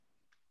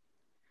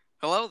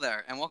Hello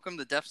there, and welcome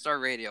to Death Star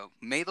Radio.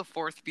 May the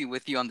 4th be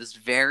with you on this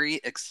very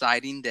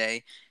exciting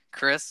day.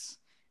 Chris,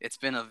 it's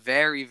been a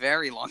very,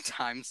 very long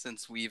time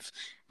since we've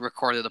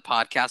recorded a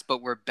podcast,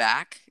 but we're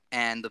back,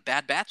 and The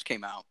Bad Batch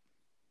came out.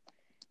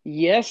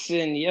 Yes,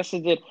 and yes,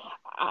 it did.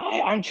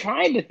 I'm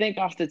trying to think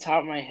off the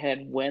top of my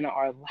head when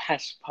our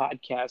last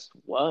podcast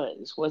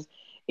was.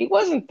 It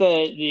wasn't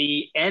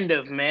the end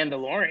of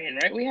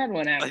Mandalorian, right? We had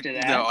one after No,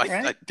 that,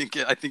 I right? think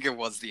it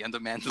was the end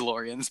of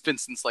Mandalorian. It's been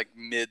since like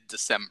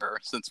mid-December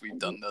since we've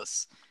done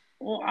this.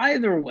 Well,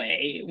 either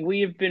way, we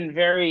have been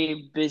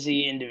very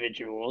busy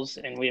individuals,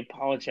 and we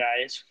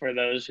apologize for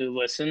those who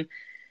listen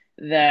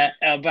that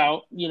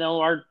about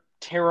our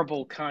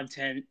terrible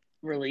content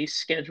release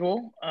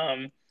schedule.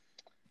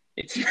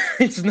 It's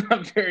it's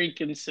not very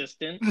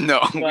consistent, No,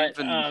 we've but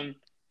been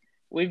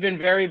we've been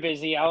very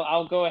busy.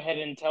 I'll go ahead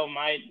and tell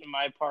my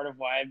part of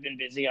why I've been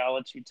busy. I'll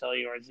let you tell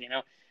yours.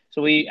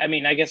 So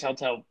I guess I'll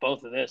tell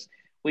both of this.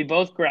 We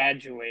both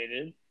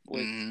graduated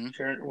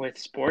mhm. with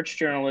sports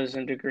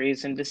journalism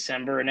degrees in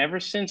December, and ever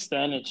since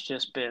then, it's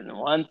just been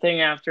one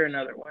thing after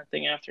another, one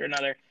thing after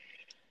another.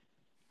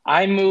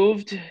 I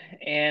moved,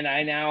 and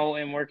I now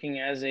am working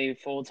as a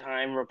full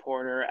time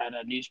reporter at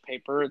a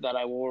newspaper that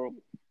I will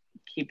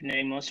keep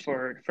nameless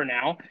for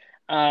now.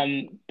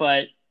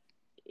 But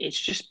it's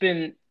just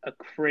been a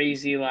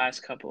crazy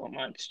last couple of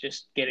months,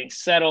 just getting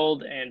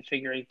settled and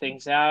figuring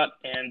things out.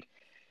 And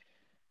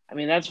I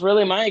mean, that's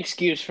really my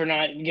excuse for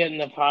not getting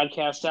the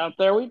podcast out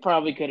there. We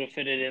probably could have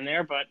fit it in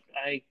there, but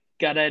I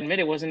gotta admit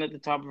it wasn't at the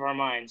top of our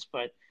minds.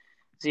 But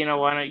Zeno,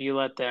 why don't you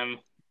let them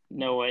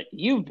know what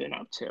you've been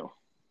up to?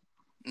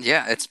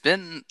 Yeah, it's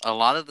been a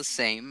lot of the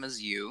same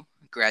as you.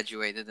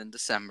 Graduated in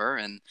December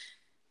and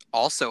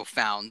also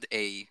found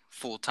a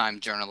full-time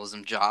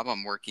journalism job.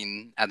 I'm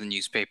working at a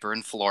newspaper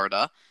in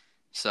Florida.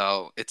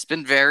 So it's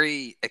been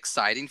very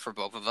exciting for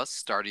both of us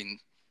starting,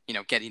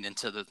 getting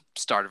into the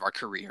start of our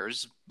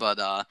careers,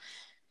 but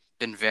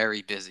been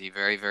very busy,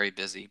 very, very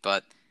busy.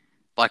 But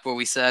like what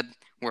we said,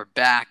 we're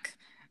back.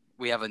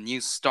 We have a new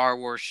Star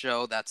Wars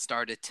show that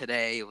started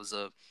today. It was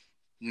a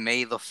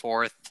May the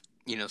 4th,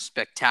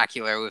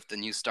 spectacular with the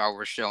new Star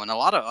Wars show and a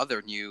lot of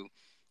other new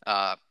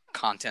uh,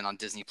 content on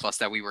Disney Plus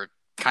that we were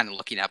kind of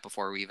looking at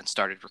before we even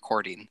started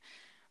recording.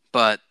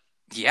 But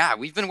yeah,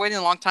 we've been waiting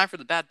a long time for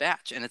the Bad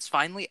Batch, and it's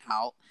finally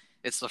out.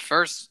 It's the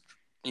first,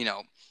 you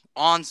know,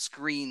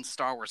 on-screen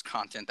Star Wars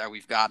content that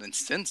we've gotten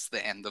since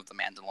the end of the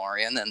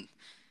Mandalorian, and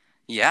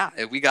yeah,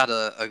 we got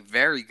a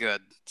very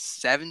good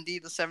 70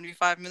 to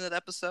 75 minute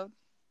episode.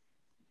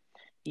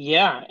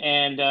 Yeah,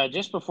 and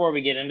just before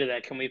we get into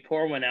that, can we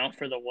pour one out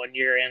for the 1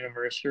 year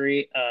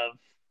anniversary of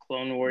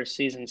Clone Wars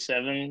Season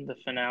 7, the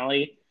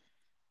finale,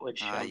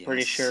 which Ah, I'm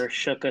pretty yes. sure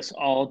shook us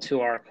all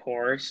to our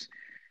cores.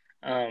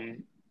 I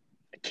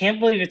can't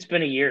believe it's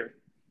been a year.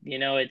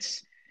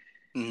 It's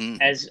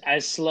Mm-hmm.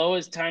 as slow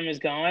as time has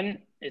gone,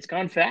 it's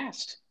gone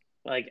fast.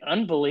 Like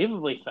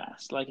unbelievably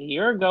fast. Like a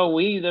year ago,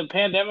 the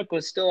pandemic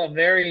was still a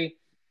very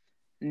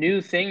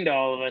new thing to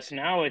all of us.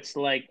 Now it's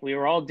like we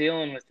were all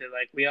dealing with it.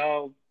 Like we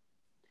all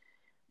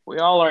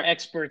are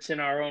experts in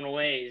our own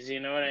ways. You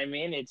know what I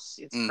mean? It's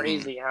Mm-hmm.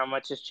 crazy how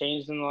much has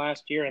changed in the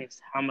last year and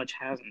how much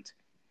hasn't.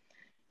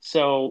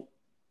 So,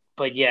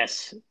 but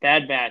yes,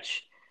 Bad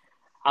Batch.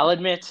 I'll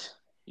admit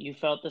you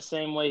felt the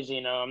same way,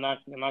 Zeno. I'm not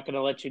going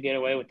to let you get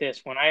away with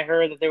this. When I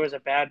heard that there was a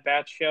Bad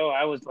Batch show,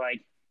 I was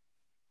like,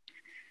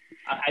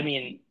 I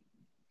mean,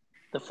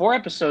 the 4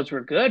 episodes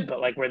were good, but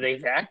like, were they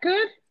that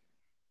good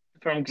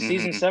from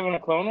season Mm-hmm. 7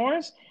 of Clone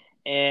Wars?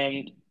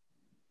 And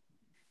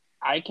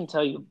I can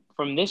tell you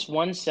from this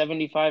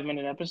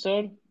 175-minute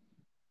episode,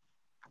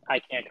 I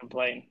can't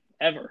complain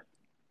ever.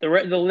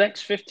 The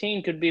next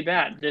 15 could be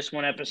bad. This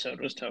one episode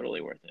was totally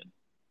worth it.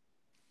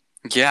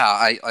 Yeah,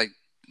 I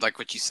like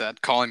what you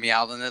said, calling me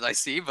out on it. I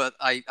see, but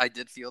I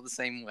did feel the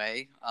same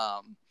way.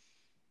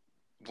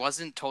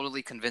 Wasn't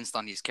totally convinced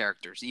on these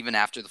characters even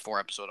after the 4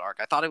 episode arc.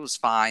 I thought it was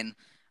fine.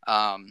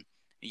 Um,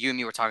 you and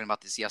me were talking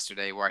about this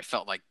yesterday, where I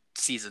felt like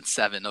season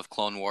 7 of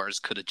Clone Wars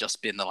could have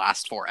just been the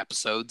last 4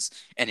 episodes,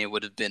 and it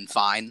would have been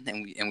fine,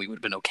 and we would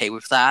have been okay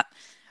with that.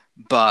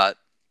 But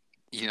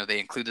they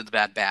included the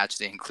Bad Batch,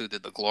 they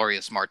included the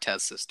glorious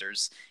Martez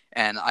sisters,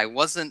 and I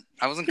wasn't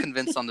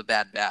convinced on the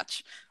Bad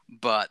Batch,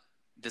 but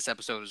this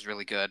episode was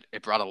really good.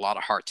 It brought a lot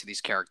of heart to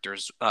these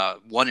characters.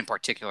 One in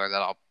particular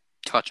that I'll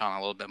touch on a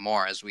little bit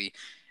more as we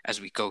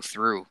go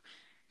through.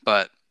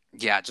 But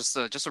yeah, just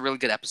a really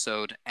good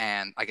episode,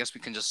 and I guess we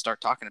can just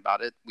start talking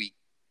about it. We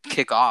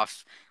kick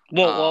off.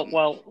 Well, well, Um,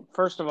 well.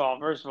 First of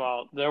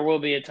all, there will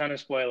be a ton of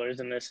spoilers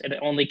in this. It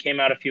only came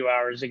out a few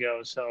hours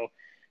ago, so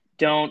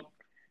don't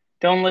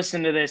don't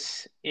listen to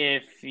this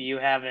if you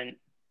haven't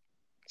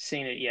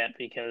seen it yet.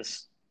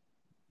 Because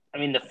I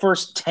mean, the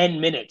first 10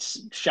 minutes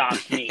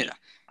shocked yeah, me.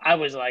 I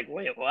was like,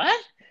 "Wait, what?"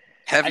 I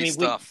heavy mean,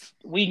 we stuff.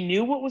 we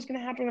knew what was going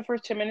to happen in the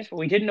first 10 minutes, but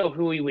we didn't know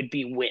who he would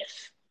be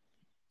with.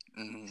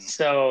 Mm,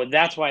 So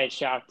that's why it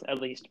shocked at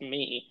least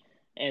me.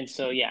 And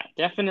so, yeah,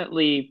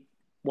 definitely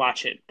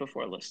watch it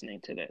before listening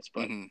to this.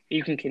 But mm-hmm.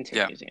 you can Yeah.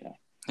 continue, Zena.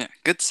 Yeah,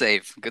 good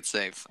save, good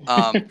save.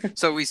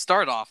 So we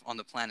start off on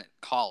the planet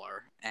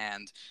Caller,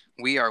 and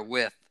we are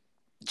with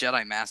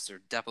Jedi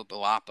Master Depa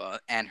Billapa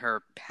and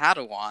her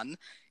Padawan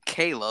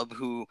Caleb,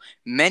 who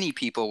many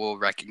people will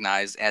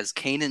recognize as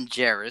Kanan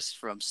Jarrus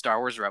from Star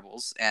Wars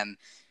Rebels. And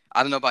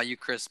I don't know about you,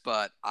 Chris,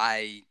 but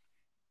I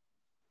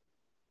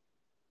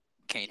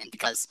Kanan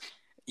because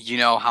you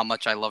know how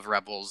much I love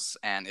Rebels,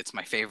 and it's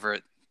my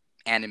favorite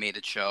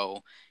animated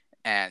show.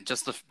 And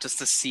just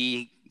to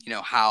see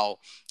how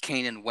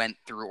Kanan went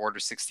through Order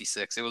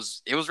 66, it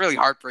was really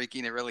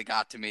heartbreaking. It really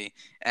got to me,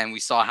 and we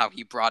saw how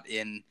he brought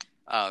in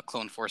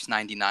Clone Force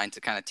 99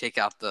 to kind of take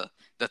out the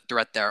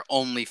threat there,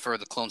 only for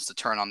the clones to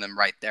turn on them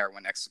right there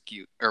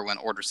when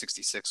Order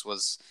 66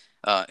 was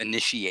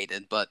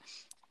initiated. But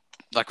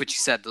like what you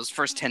said, those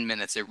first 10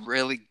 minutes, it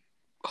really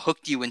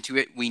hooked you into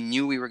it. We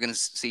knew we were going to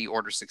see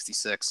Order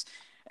 66,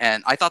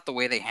 and I thought the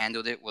way they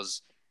handled it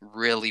was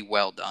really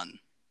well done.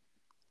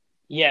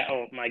 Yeah,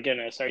 oh my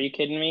goodness. Are you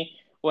kidding me?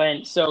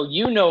 So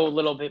you know a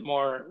little bit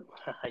more,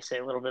 I say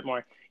a little bit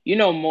more, you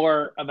know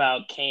more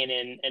about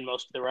Kanan and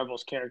most of the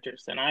Rebels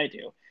characters than I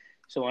do.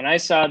 So when I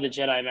saw the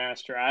Jedi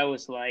Master, I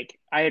was like,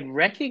 I had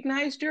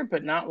recognized her,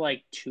 but not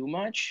like too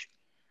much.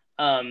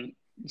 Um,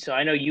 so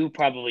I know you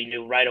probably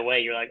knew right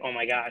away. You're like, oh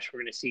my gosh,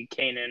 we're gonna see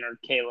Kanan or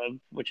Caleb,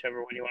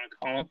 whichever one you want to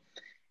call him.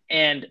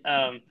 And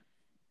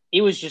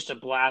it was just a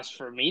blast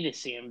for me to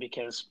see him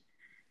because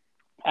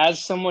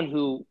as someone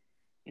who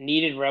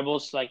needed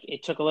Rebels, like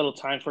it took a little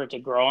time for it to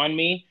grow on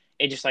me.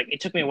 It just like it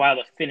took me a while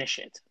to finish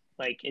it.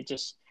 Like it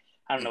just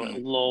I don't know, it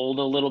Mm-hmm. lulled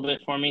a little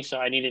bit for me, so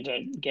I needed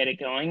to get it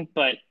going.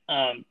 But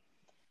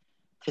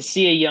to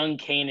see a young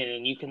Kanan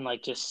and you can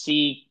like just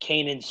see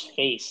Kanan's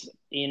face,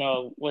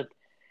 with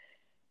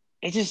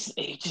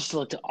it just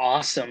looked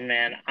awesome,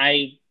 man.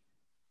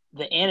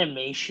 The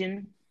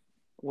animation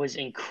was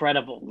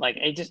incredible. Like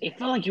it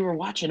felt like you were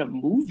watching a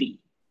movie.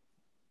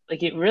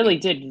 Like it really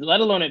did,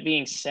 let alone it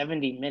being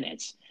 70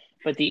 minutes.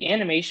 But the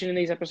animation in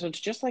these episodes,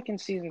 just like in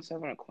season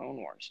 7 of Clone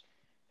Wars,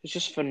 was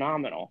just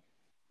phenomenal.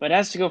 But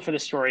as to go for the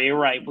story, you're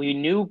right. We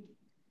knew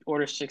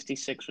Order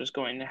 66 was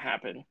going to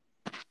happen.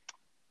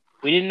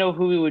 We didn't know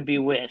who we would be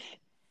with.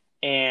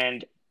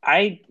 And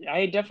I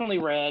definitely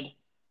read,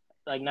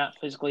 like not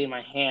physically in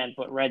my hand,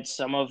 but read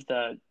some of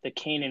the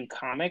Kanan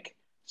comic.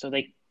 So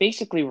they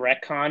basically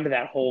retconned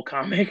that whole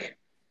comic.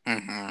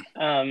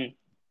 Mm-hmm. Um,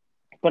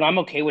 but I'm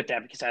okay with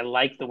that because I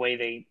like the way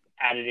they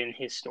added in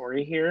his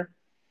story here,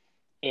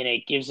 and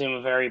it gives him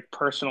a very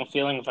personal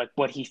feeling of like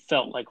what he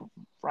felt like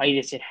right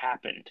as it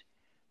happened.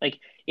 Like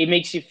it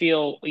makes you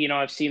feel,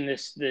 I've seen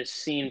this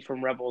scene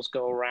from Rebels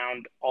go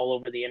around all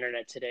over the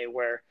internet today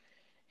where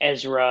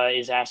Ezra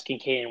is asking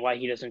Kanan why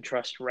he doesn't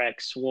trust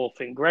Rex, Wolf,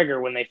 and Gregor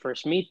when they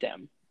first meet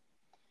them.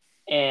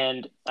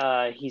 And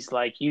he's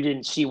like, "You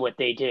didn't see what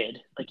they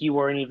did. Like you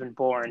weren't even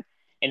born."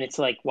 And it's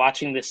like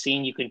watching this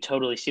scene, you can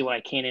totally see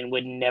why Kanan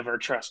would never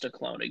trust a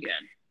clone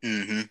again.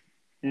 Mm-hmm.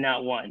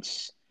 Not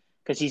once.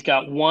 Because he's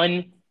got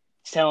one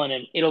telling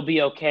him it'll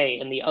be okay,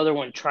 and the other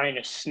one trying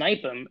to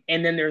snipe him.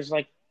 And then there's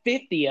like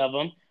 50 of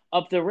them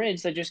up the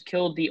ridge that just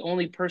killed the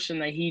only person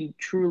that he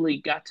truly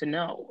got to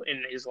know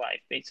in his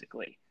life,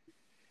 basically.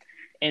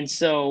 And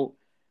so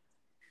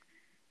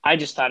I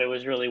just thought it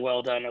was really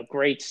well done. A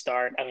great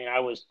start. I mean, I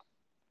was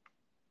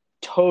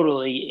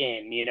totally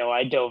in.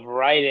 I dove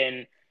right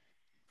in.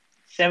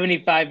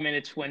 75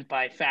 minutes went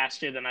by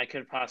faster than I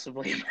could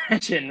possibly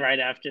imagine right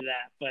after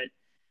that. But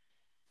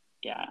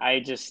yeah,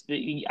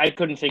 I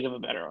couldn't think of a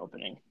better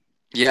opening.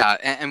 Yeah,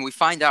 and we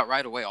find out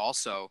right away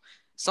also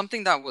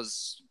something that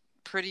was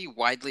pretty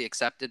widely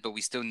accepted, but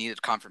we still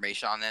needed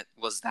confirmation on it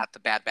was that the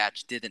Bad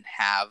Batch didn't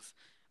have,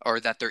 or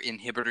that their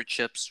inhibitor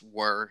chips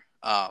were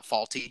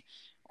faulty,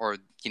 or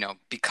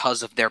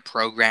because of their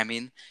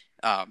programming,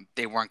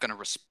 they weren't going to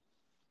respond.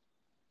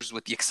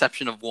 With the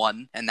exception of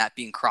one, and that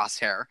being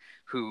Crosshair,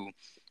 who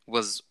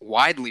was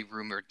widely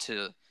rumored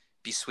to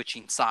be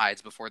switching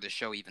sides before the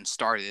show even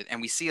started, and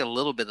we see a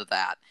little bit of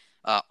that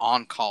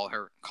on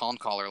Caller,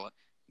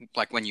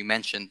 like when you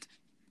mentioned,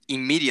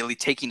 immediately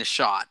taking a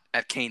shot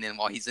at Kanan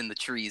while he's in the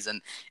trees,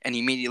 and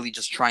immediately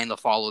just trying to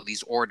follow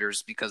these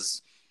orders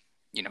because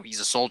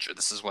he's a soldier.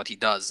 This is what he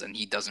does, and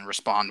he doesn't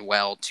respond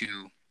well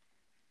to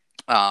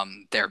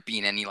there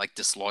being any like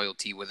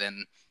disloyalty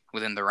within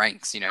the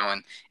ranks,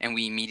 and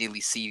we immediately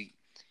see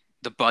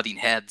the butting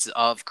heads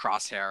of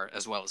Crosshair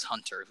as well as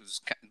Hunter,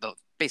 who's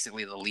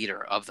basically the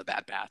leader of the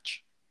Bad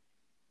Batch.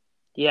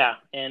 Yeah,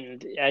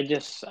 and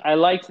I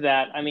liked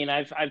that. I mean,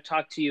 I've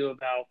talked to you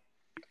about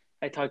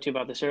I talked to you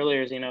about this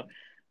earlier. Is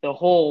the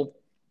whole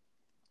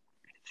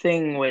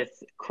thing with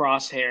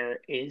Crosshair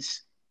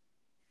is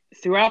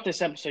throughout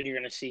this episode you're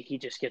going to see he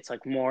just gets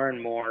like more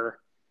and more.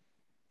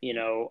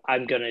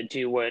 I'm going to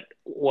do what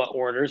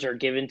orders are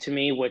given to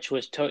me, which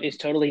is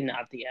totally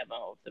not the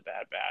MO of the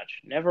Bad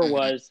Batch. Never Mm-hmm.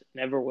 was,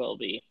 never will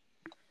be.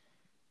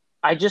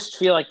 I just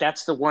feel like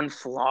that's the one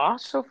flaw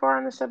so far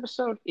in this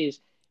episode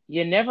is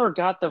you never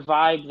got the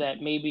vibe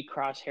that maybe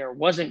Crosshair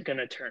wasn't going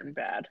to turn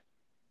bad.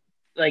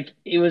 Like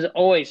it was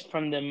always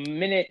from the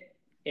minute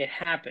it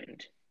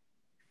happened,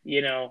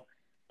 you know,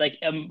 like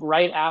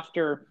right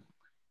after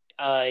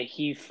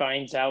he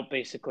finds out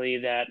basically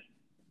that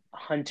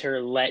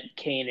Hunter let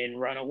Kanan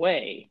run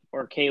away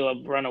or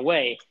Caleb run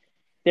away.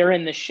 They're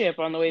in the ship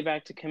on the way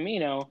back to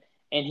Camino,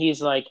 and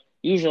he's like,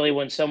 usually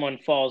when someone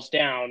falls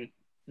down,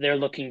 they're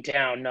looking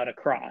down, not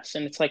across.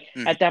 And it's like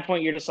Mhm. at that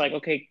point you're just like,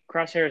 okay,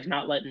 Crosshair is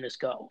not letting this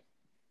go.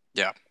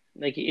 Yeah.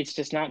 Like it's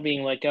just not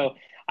being let go.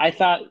 I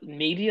thought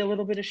maybe a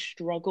little bit of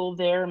struggle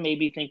there,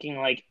 maybe thinking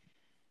like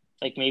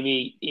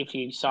maybe if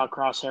you saw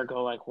Crosshair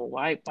go like, well,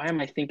 why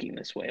am I thinking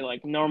this way?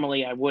 Like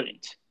normally I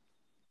wouldn't,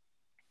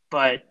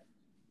 but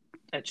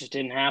that just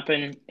didn't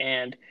happen.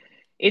 And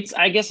it's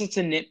I guess it's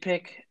a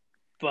nitpick,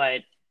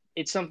 but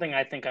it's something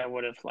I think I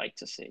would have liked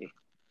to see.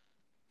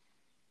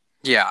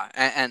 Yeah,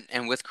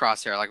 and with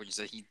Crosshair, like what you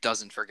said, he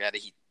doesn't forget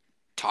it. He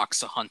talks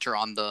to Hunter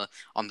on the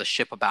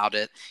ship about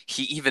it.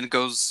 He even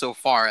goes so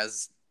far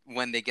as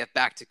when they get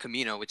back to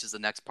Camino, which is the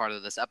next part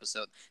of this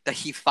episode, that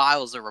he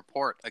files a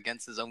report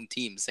against his own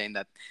team saying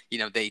that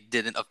they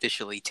didn't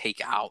officially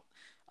take out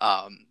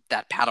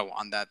that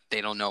Padawan, that they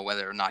don't know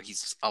whether or not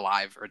he's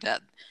alive or dead.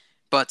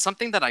 But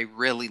something that I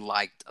really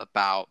liked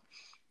about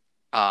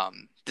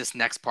this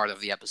next part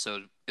of the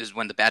episode is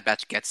when the Bad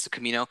Batch gets to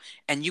Camino,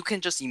 and you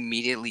can just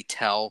immediately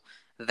tell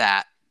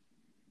that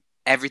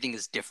everything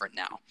is different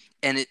now.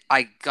 And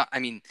I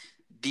mean,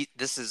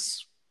 this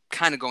is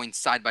kind of going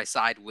side by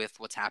side with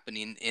what's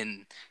happening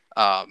in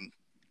um,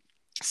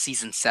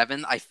 season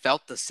 7. I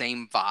felt the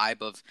same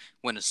vibe of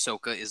when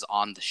Ahsoka is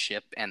on the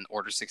ship and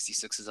Order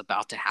 66 is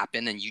about to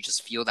happen, and you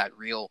just feel that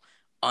real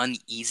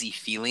uneasy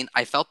feeling.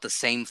 I felt the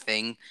same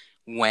thing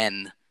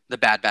when the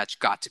Bad Batch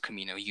got to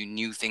Camino. You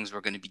knew things were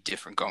going to be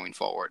different going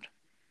forward.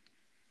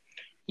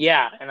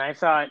 Yeah, and I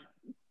thought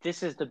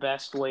this is the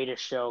best way to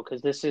show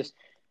because this is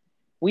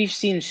we've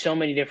seen so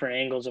many different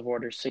angles of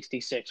Order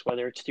 66,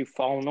 whether it's through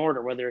Fallen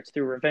Order, whether it's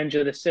through Revenge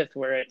of the Sith,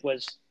 where it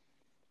was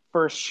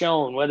first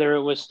shown, whether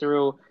it was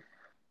through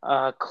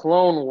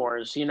Clone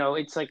Wars.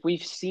 It's like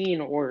we've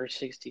seen Order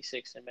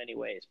 66 in many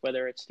ways,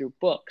 whether it's through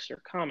books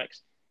or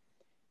comics.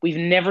 We've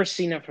never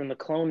seen it from the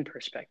clone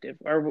perspective.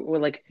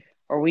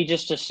 Are we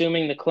just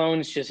assuming the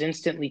clones just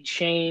instantly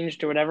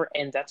changed or whatever?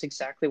 And that's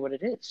exactly what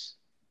it is.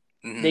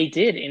 Mm-hmm. They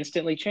did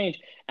instantly change.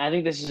 And I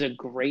think this is a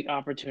great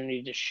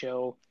opportunity to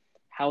show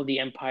how the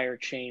Empire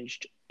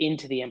changed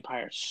into the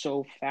Empire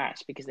so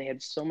fast because they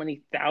had so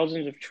many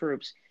thousands of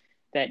troops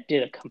that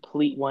did a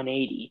complete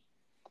 180.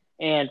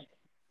 And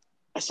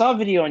I saw a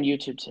video on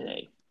YouTube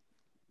today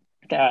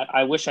that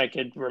I wish I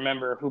could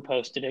remember who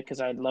posted it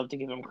because I'd love to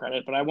give him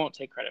credit, but I won't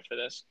take credit for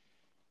this.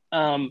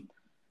 Um,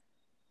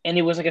 and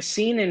it was like a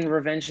scene in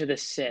Revenge of the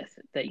Sith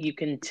that you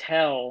can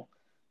tell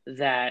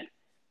that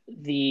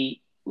the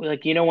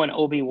when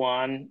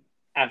Obi-Wan,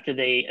 after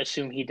they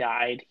assume he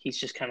died, he's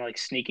just kind of like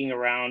sneaking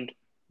around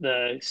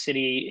the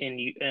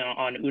city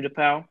on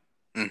Utapau,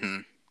 Mm-hmm.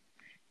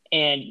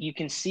 and you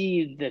can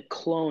see the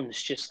clones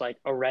just like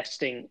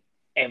arresting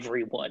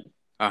everyone.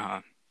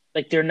 Uh-huh.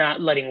 Like they're not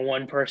letting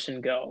one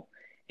person go,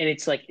 and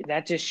it's like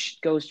that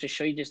just goes to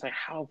show you just like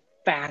how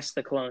fast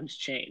the clones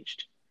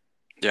changed.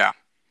 Yeah.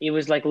 It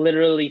was like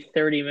literally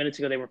 30 minutes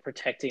ago they were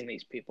protecting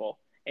these people,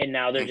 and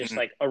now they're just Mm-hmm.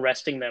 like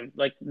arresting them.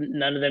 Like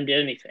none of them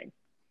did anything.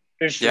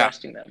 They're just Yeah.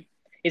 arresting them.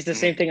 It's the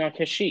same Mm-hmm. thing on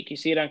Kashyyyk. You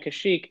see it on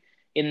Kashyyyk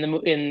in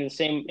the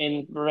same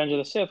in Revenge of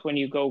the Sith when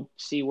you go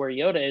see where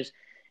Yoda is,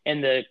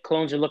 and the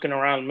clones are looking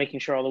around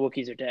making sure all the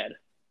Wookiees are dead.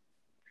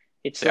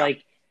 It's Yeah.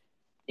 like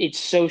it's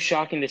so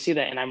shocking to see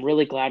that, and I'm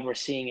really glad we're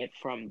seeing it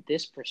from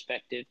this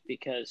perspective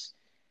because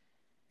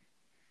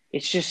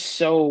it's just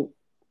so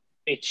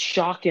it's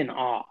shock and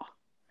awe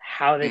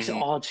how this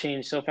Mm-hmm. all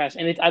changed so fast.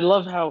 And I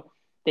love how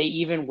they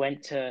even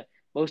went to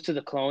most of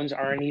the clones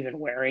aren't even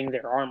wearing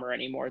their armor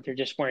anymore. They're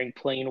just wearing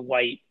plain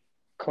white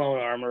clone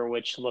armor,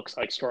 which looks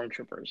like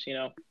stormtroopers.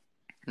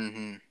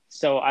 Mm-hmm.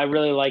 So I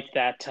really liked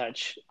that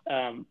touch.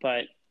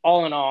 But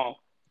all in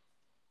all,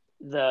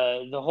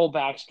 the whole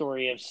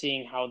backstory of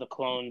seeing how the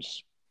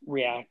clones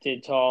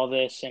reacted to all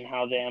this and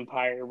how the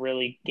Empire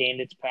really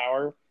gained its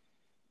power,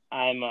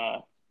 I'm uh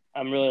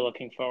I'm really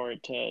looking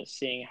forward to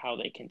seeing how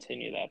they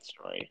continue that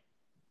story.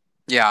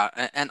 Yeah,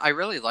 and I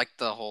really like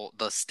the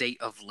state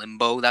of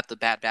limbo that the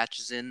Bad Batch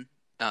is in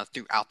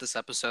throughout this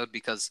episode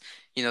because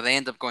they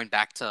end up going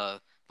back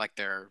to like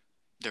their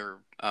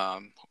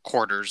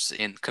quarters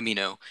in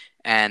Camino,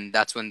 and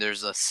that's when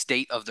there's a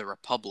State of the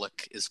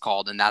Republic is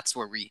called, and that's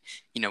where we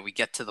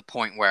get to the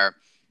point where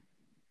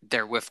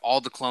they're with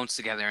all the clones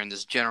together in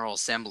this General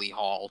Assembly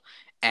hall,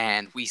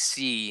 and we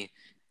see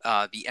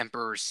the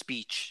Emperor's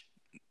speech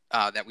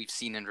that we've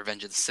seen in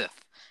Revenge of the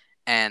Sith,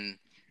 and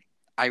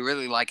I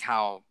really like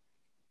how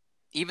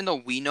even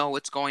though we know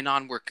what's going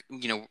on, we're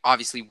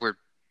obviously we're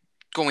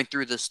going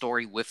through the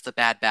story with the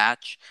Bad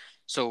Batch.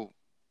 So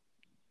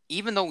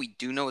even though we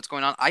do know what's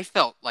going on, I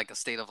felt like a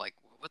state of like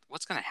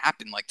what's going to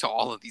happen like to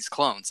all of these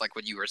clones, like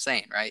what you were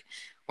saying, right?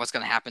 What's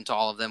going to happen to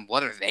all of them?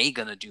 What are they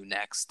going to do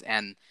next?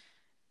 And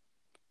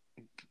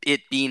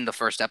it being the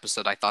first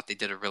episode, I thought they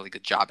did a really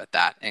good job at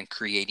that and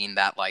creating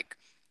that like,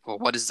 well,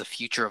 what is the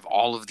future of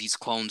all of these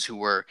clones who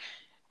were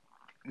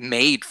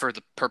made for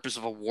the purpose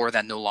of a war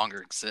that no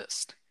longer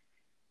exists.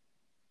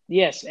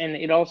 Yes, and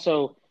it's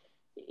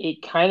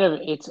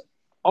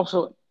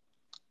also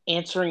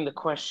answering the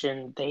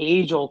question, the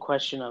age-old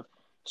question of,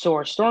 so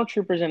are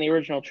stormtroopers in the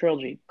original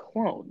trilogy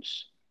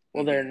clones?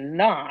 Well, they're Hmm.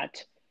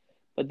 not,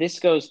 but this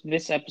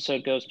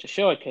episode goes to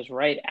show it, because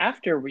right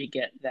after we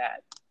get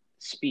that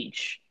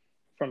speech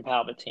from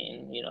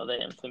Palpatine,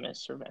 the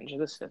infamous Revenge of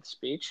the Sith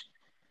speech,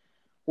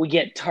 we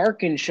get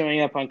Tarkin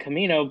showing up on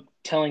Kamino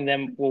telling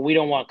them, well, we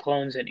don't want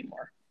clones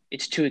anymore.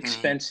 It's too Hmm.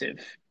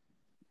 expensive.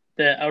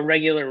 A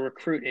regular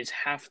recruit is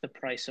half the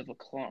price of a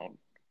clone.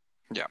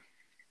 Yeah.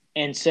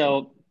 And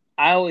so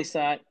I always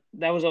thought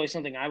that was always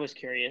something I was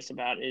curious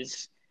about,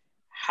 is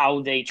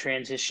how they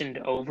transitioned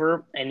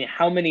over and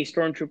how many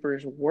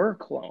stormtroopers were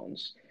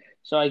clones.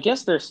 So I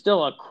guess there's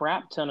still a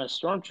crap ton of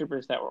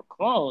stormtroopers that were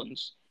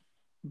clones,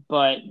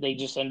 but they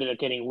just ended up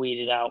getting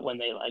weeded out when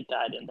they like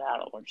died in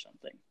battle or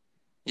something.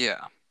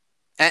 Yeah.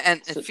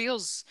 And it So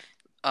feels,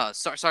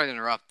 sorry to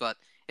interrupt, but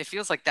it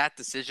feels like that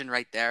decision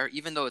right there,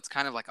 even though it's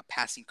kind of like a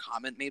passing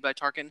comment made by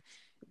Tarkin,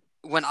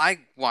 when I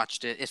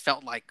watched it, it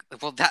felt like,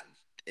 well,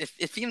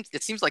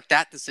 it seems like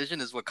that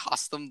decision is what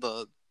cost them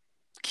the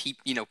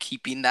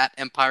keeping that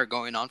empire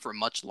going on for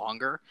much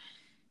longer,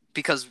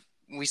 because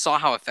we saw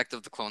how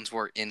effective the clones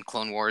were in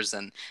Clone Wars,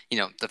 and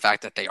the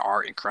fact that they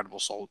are incredible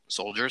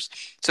soldiers.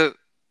 So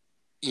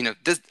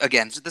this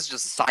again, this is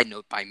just a side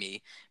note by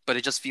me, but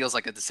it just feels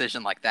like a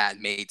decision like that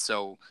made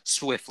so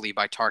swiftly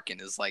by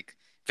Tarkin is like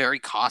very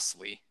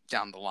costly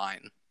down the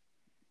line.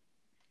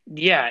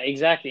 yeah,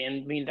 exactly.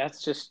 And I mean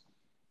that's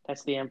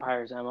the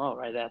Empire's MO,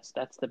 right? That's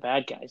the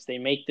bad guys. They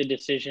make the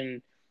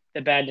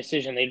bad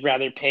decision. They'd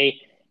rather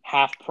pay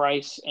half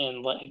price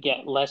and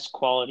get less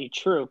quality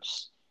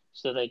troops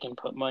so they can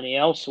put money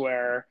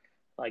elsewhere,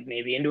 like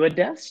maybe into a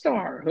Death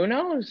Star. Who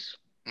knows?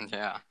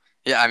 Yeah,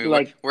 yeah. I mean, we're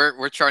Like we're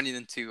we're charting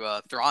into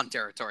Thrawn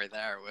territory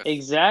there with what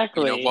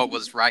exactly,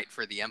 was right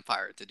for the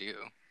Empire to do.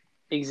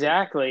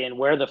 exactly, and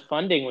where the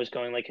funding was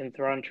going, like in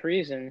Thrawn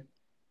Treason.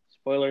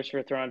 Spoilers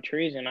for Thrawn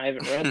Treason. I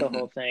haven't read the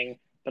whole thing,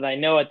 but I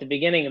know at the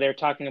beginning they're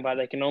talking about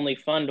they can only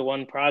fund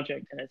one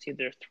project, and it's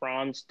either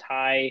Thrawn's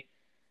TIE.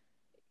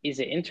 Is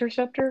it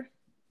Interceptor?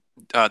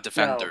 No,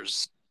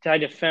 Defenders. TIE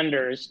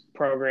Defenders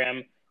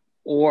program,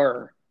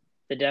 or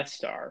the Death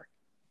Star.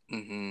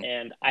 Hmm.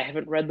 And I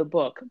haven't read the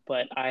book,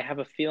 but I have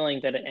a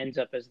feeling that it ends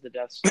up as the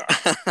Death Star.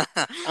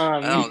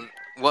 Um, Oh,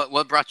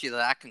 what brought you to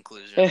that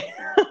conclusion?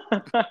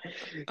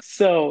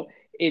 so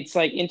it's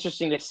like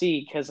interesting to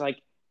see, because like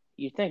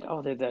you think,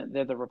 oh,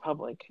 they're the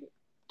Republic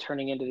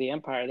turning into the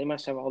Empire. They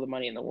must have all the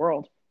money in the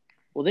world.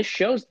 Well, this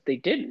shows that they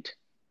didn't.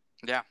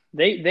 Yeah.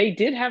 They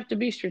did have to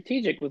be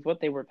strategic with what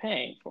they were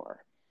paying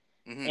for.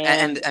 And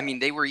And I mean,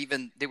 they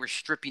were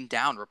stripping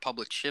down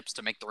Republic ships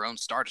to make their own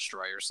Star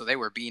Destroyers, so they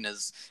were being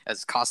as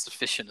cost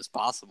efficient as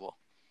possible.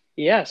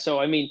 yeah, so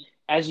I mean,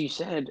 as you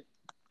said,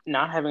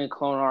 not having a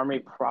clone army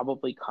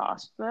probably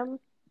cost them,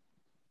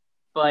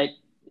 but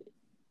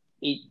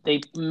they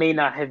may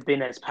not have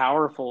been as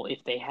powerful if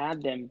they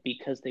had them,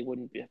 because they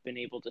wouldn't have been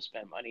able to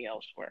spend money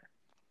elsewhere.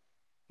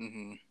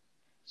 Hmm.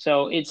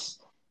 So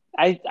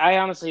I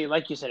honestly,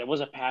 like you said, it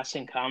was a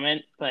passing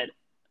comment, but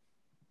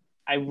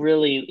I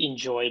really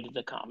enjoyed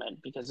the comment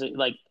because it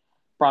like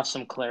brought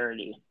some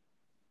clarity.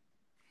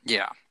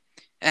 Yeah,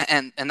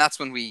 and that's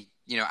when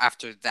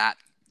after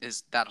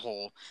that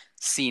whole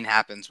scene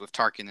happens with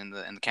Tarkin and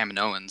the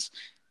Kaminoans,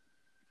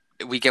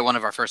 we get one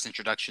of our first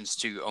introductions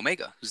to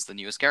Omega, who's the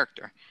newest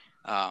character,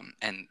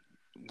 and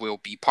will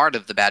be part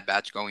of the Bad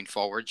Batch going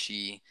forward.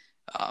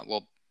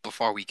 Well,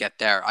 before we get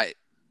there,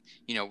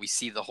 we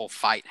see the whole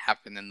fight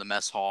happen in the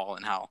mess hall,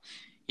 and how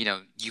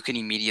you can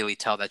immediately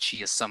tell that she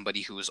is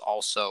somebody who is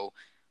also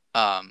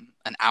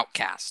an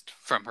outcast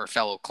from her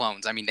fellow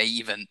clones. I mean, they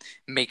even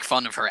make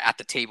fun of her at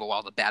the table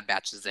while the Bad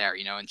Batch is there,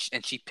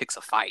 and she picks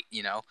a fight,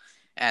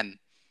 and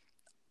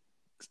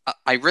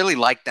I really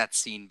like that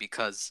scene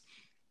because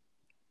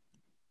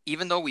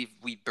even though we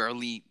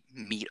barely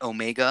meet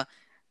Omega,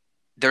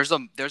 there's a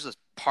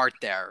part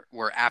there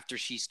where after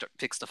she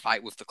picks the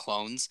fight with the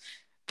clones,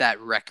 that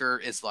Wrecker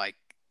is like,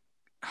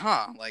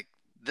 huh, like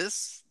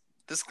this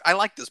I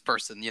like this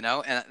person,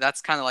 and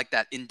that's kind of like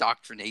that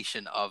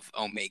indoctrination of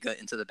Omega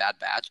into the Bad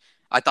Batch.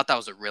 I thought that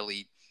was a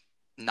really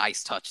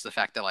nice touch, the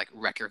fact that like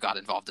Wrecker got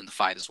involved in the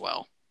fight as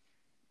well.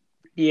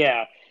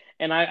 Yeah,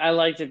 and I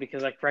liked it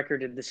because like Wrecker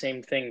did the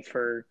same thing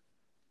for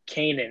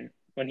Kanan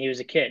when he was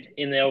a kid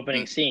in the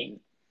opening Mm-hmm. scene.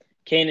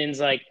 Kanan's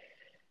like,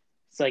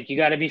 it's like, you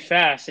got to be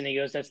fast, and he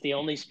goes, "That's the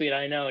only speed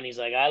I know." And he's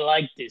like, "I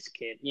like this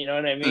kid." You know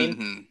what I mean?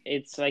 Mm-hmm.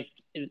 It's like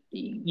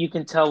you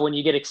can tell when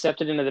you get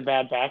accepted into the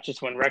Bad Batch.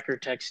 It's when Wrecker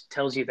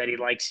tells you that he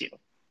likes you.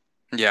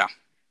 Yeah.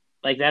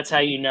 Like that's how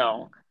you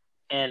know.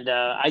 And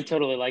I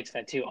totally liked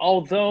that too.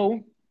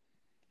 Although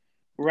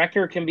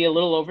Wrecker can be a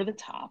little over the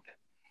top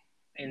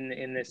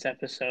in this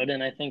episode,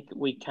 and I think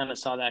we kind of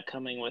saw that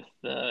coming with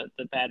the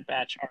Bad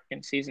Batch arc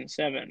in season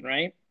 7,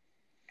 right?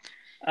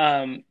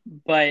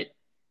 But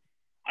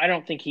I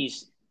don't think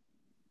he's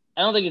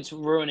I don't think it's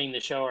ruining the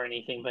show or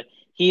anything, but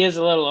he is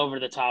a little over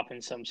the top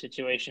in some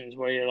situations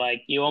where you're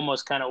like, you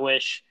almost kind of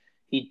wish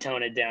he'd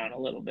tone it down a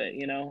little bit,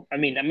 you know? I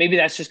mean, maybe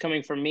that's just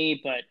coming from me,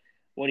 but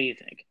what do you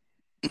think?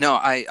 No,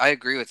 I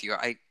agree with you.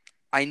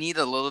 I need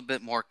a little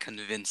bit more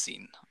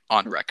convincing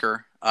on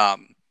Wrecker. I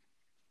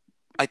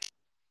think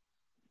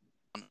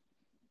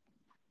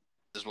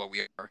this is what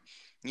we are,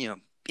 you know,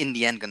 in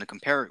the end going to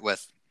compare it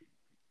with.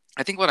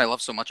 I think what I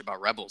love so much about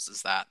Rebels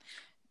is that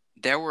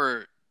there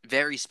were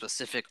very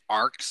specific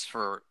arcs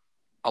for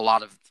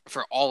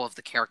all of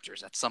the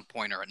characters at some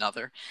point or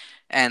another.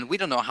 And we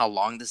don't know how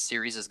long this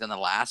series is going to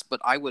last, but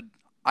I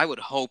would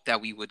hope that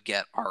we would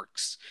get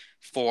arcs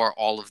for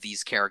all of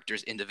these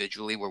characters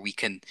individually where we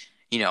can,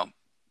 you know,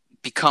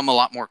 become a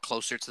lot more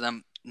closer to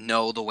them,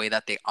 know the way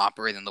that they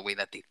operate and the way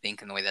that they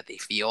think and the way that they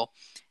feel.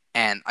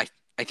 And I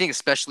think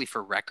especially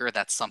for Wrecker,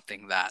 that's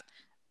something that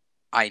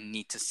I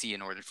need to see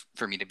in order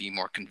for me to be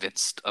more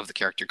convinced of the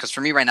character. Because for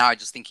me right now, I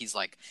just think he's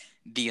like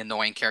the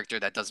annoying character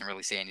that doesn't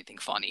really say anything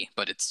funny,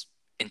 but it's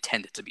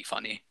intended to be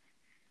funny.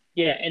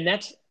 Yeah, and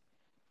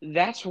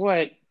that's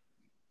what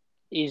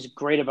is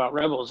great about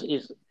Rebels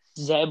is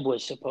Zeb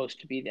was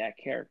supposed to be that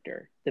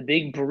character. The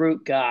big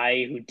brute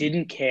guy who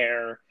didn't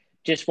care,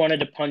 just wanted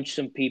to punch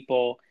some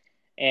people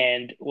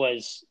and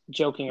was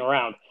joking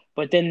around.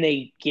 But then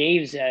they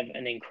gave Zeb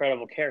an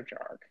incredible character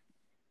arc.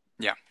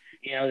 Yeah.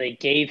 You know, they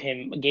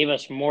gave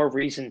us more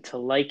reason to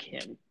like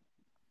him.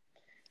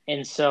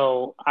 And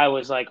so I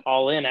was like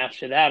all in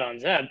after that on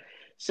Zeb.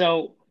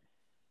 So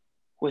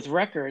with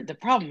Wrecker, the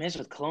problem is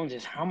with clones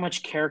is how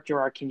much character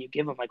arc can you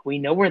give them? Like we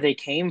know where they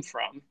came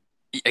from,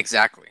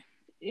 Exactly.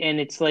 and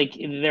it's like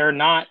they're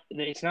not.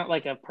 It's not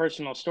like a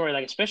personal story.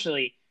 Like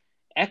especially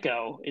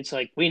Echo, it's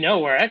like we know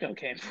where Echo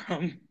came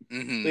from.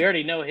 Hmm. We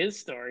already know his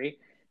story,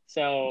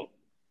 so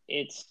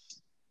it's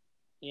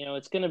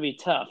it's going to be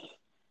tough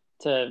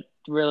to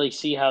really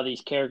see how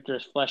these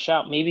characters flesh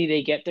out. Maybe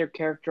they get their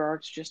character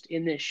arcs just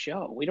in this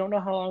show. We don't know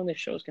how long this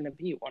show is going to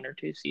be, 1 or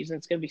 2 seasons.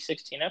 It's going to be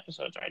 16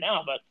 episodes right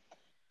now, but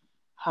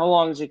how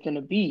long is it going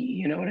to be?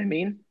 You know what I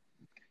mean?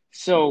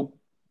 So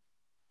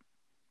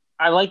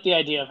I like the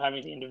idea of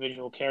having the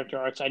individual character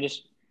arcs.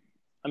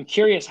 I'm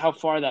curious how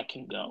far that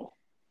can go.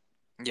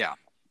 Yeah.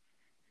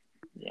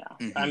 Yeah,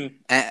 Hmm. I'm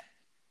And,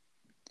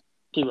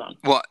 keep on.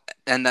 well,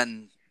 and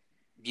then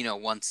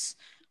once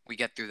we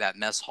get through that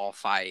mess hall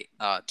fight,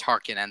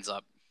 Tarkin ends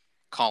up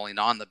calling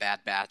on the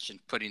Bad Batch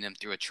and putting him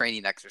through a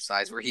training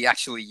exercise where he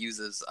actually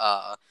uses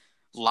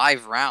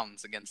live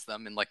rounds against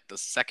them in like the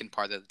second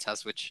part of the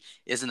test, which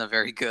isn't a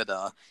very good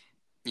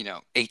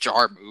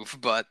HR move,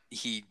 but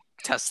he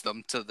tests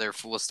them to their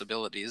fullest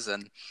abilities,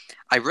 and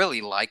I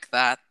really like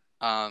that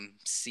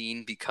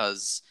scene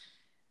because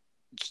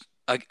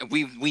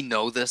we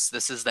know this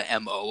is the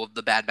MO of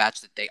the Bad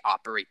Batch, that they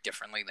operate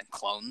differently than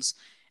clones.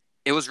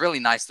 It was really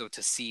nice though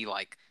to see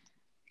like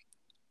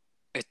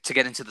to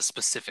get into the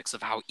specifics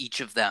of how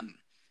each of them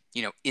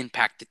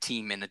impact the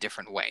team in a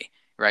different way,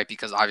 right?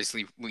 Because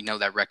obviously we know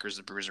that Wrecker's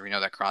a bruiser, we know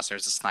that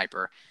Crosshair's a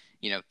sniper.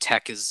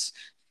 Tech is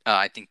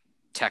I think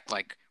Tech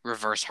like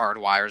reverse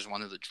hardwires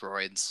one of the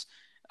droids.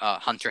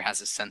 Hunter has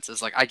his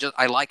senses. Like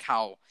I like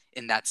how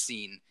in that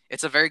scene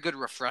it's a very good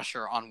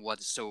refresher on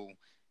what's so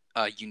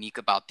unique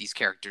about these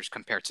characters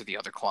compared to the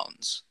other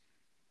clones.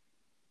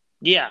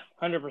 Yeah,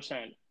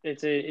 100%.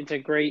 It's a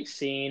great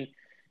scene.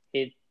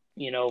 It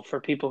for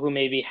people who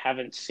maybe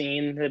haven't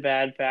seen the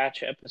Bad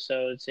Batch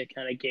episodes, it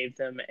kind of gave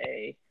them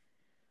a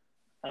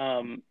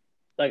um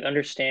like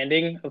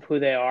understanding of who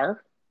they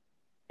are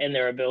and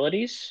their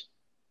abilities.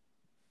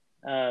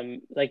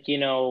 Like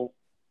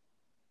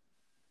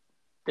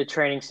the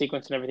training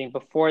sequence and everything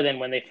before then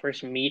when they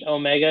first meet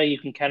Omega, you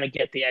can kind of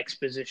get the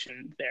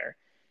exposition there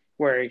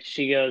where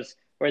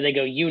they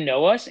go, "You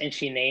know us," and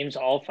she names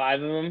all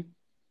five of them.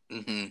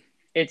 Hmm.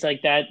 It's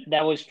like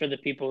that was for the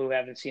people who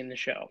haven't seen the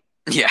show.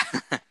 Yeah.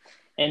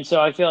 And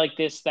so I feel like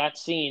that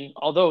scene,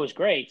 although it was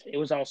great, it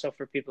was also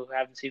for people who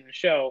haven't seen the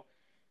show.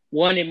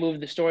 One, it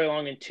moved the story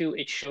along, and two,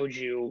 it showed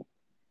you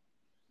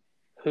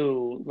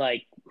who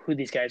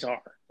these guys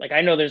are. Like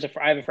I know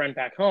I have a friend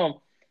back home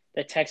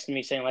that texted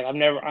me saying like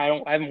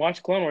I haven't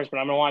watched Clone Wars, but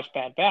I'm gonna watch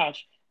Bad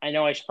Batch. I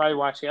know I should probably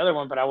watch the other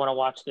one, but I want to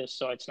watch this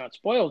so it's not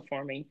spoiled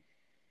for me.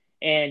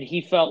 And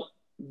he felt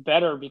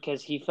better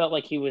because he felt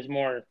like he was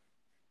more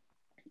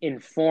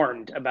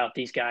informed about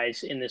these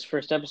guys in this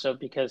first episode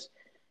because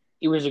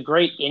it was a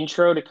great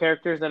intro to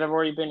characters that have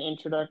already been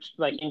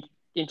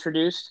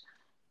introduced,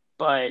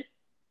 but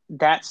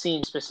that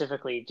scene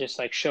specifically just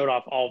like showed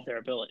off all of their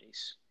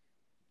abilities,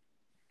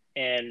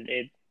 and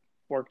it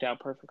worked out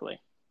perfectly.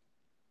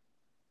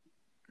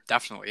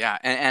 Definitely, yeah.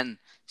 And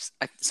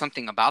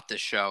something about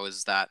this show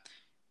is that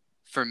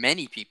for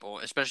many people,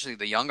 especially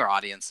the younger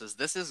audiences,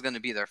 this is going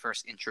to be their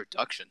first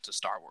introduction to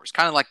Star Wars.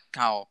 Kind of like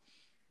how,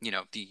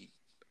 the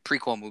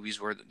prequel movies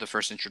were the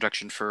first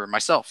introduction for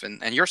myself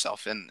and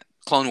yourself, and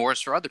Clone Wars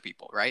for other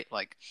people, right?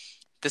 Like,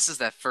 this is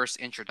that first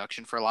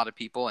introduction for a lot of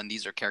people, and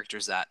these are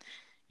characters that,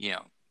 you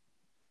know,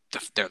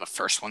 they're the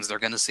first ones they're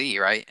going to see,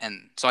 right?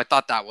 And so I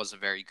thought that was a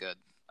very good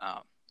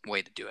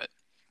way to do it.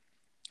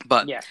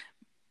 But Yeah,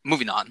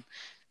 moving on,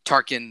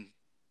 Tarkin.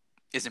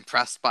 is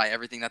impressed by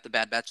everything that the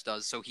Bad Batch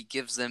does, so he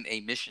gives them a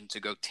mission to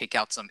go take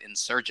out some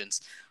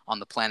insurgents on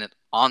the planet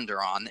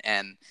Onderon.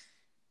 And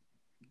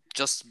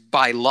just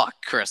by luck,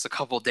 Chris, a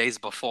couple days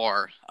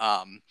before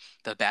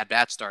the Bad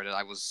Batch started,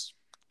 I was,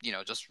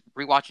 just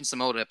rewatching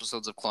some old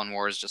episodes of Clone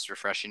Wars, just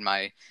refreshing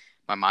my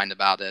mind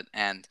about it.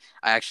 And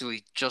I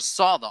actually just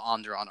saw the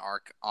Onderon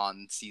arc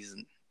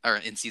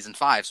in season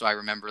 5, so I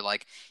remember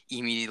like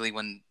immediately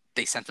when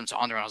they sent them to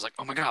Onderon, I was like,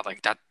 oh my god,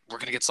 like that we're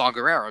gonna get Saw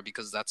Gerrera,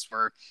 because that's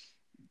where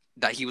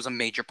that he was a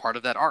major part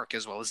of that arc,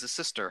 as well as his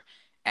sister.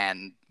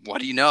 And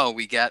what do you know?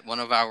 We get one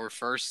of our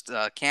first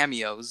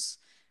cameos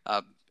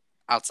uh,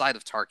 outside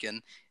of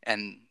Tarkin,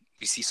 and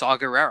we see Saw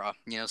Gerrera.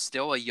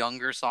 Still a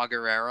younger Saw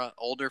Gerrera,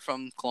 older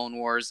from Clone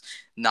Wars,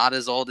 not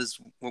as old as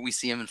what we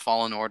see him in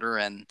Fallen Order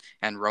and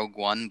Rogue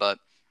One. But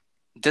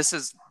this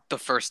is the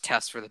first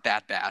test for the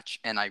Bad Batch,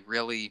 and I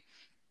really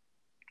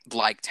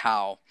liked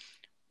how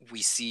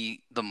we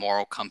see the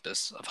moral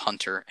compass of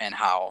Hunter, and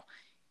how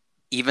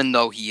even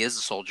though he is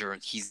a soldier,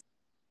 it's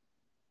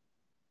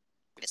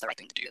the right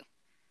thing to do.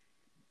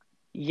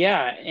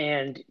 Yeah,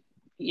 and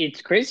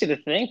it's crazy to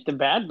think the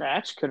Bad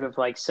Batch could have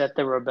like set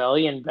the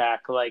rebellion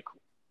back like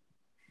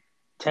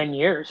 10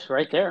 years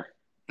right there.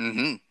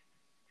 Mm-hmm.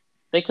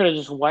 They could have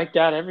just wiped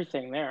out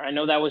everything there. I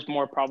know that was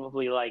more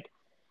probably like,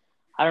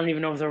 I don't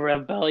even know if the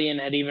rebellion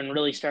had even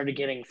really started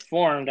getting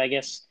formed. I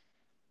guess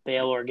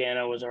Bail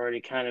Organa was already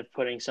kind of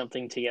putting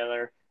something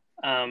together.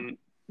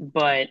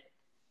 But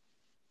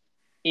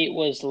it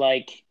was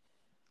like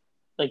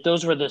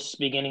those were the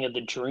beginning of the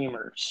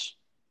Dreamers,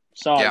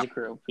 Saw's Yeah.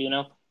 group.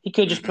 He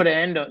could just Mm-hmm. put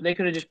an end. They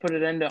could have just put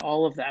an end to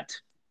all of that.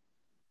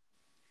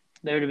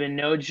 There would have been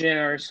no Jin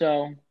or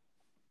so,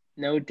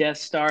 no Death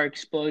Star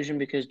explosion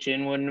because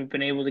Jin wouldn't have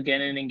been able to get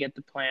in and get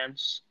the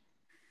plans.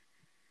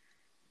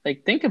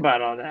 Like, think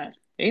about all that.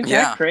 Ain't that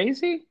Yeah.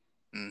 crazy?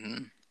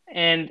 Mm-hmm.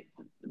 And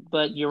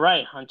but you're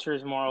right.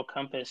 Hunter's moral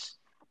compass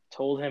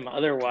told him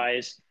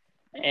otherwise.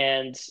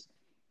 And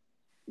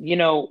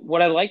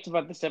what I liked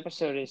about this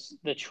episode is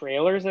the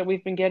trailers that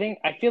we've been getting.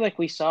 I feel like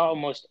we saw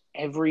almost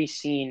every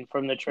scene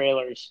from the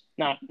trailers.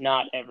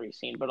 Not every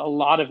scene, but a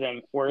lot of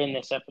them were in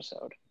this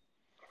episode.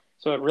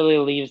 So it really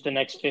leaves the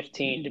next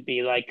 15 to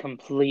be like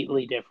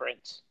completely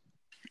different.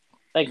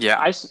 Like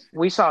Yeah.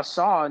 we saw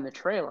Saw in the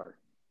trailer.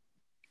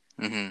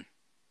 Mm-hmm.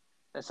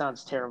 That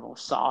sounds terrible.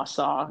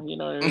 Saw. You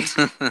know what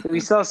I mean? We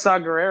saw Saw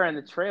Gerrera in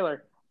the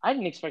trailer. I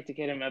didn't expect to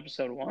get him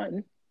episode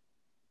 1.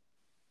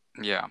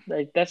 Yeah.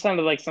 Like that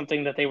sounded like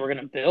something that they were going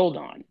to build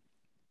on.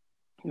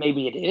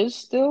 Maybe it is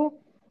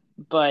still,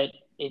 but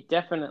it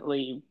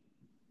definitely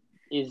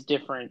is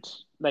different.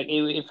 Like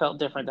it felt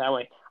different that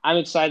way. I'm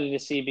excited to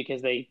see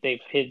because they've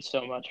hid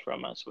so much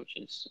from us, which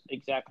is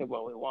exactly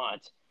what we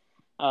want.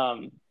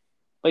 Um,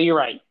 but you're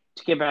right.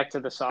 To get back to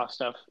the Saw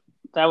stuff,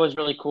 that was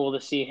really cool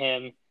to see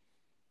him.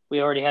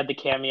 We already had the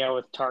cameo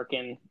with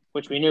Tarkin,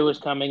 which we knew was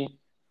coming.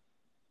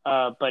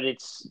 But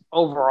it's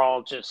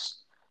overall just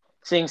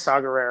seeing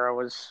Saw Gerrera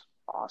was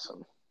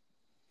awesome.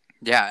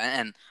 Yeah,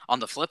 and on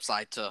the flip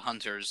side to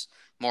Hunter's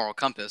moral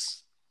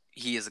compass,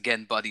 he is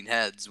again butting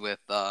heads with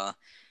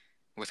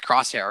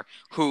Crosshair,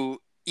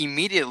 who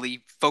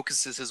immediately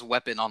focuses his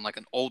weapon on like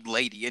an old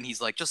lady, and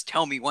he's like, "Just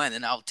tell me when,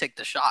 and I'll take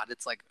the shot."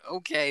 It's like,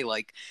 okay,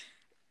 like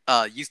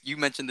you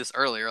mentioned this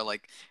earlier,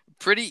 like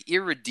pretty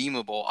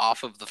irredeemable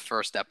off of the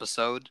first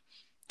episode.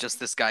 Just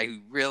this guy who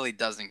really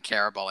doesn't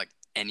care about like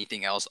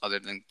anything else other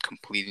than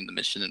completing the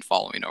mission and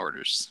following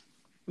orders.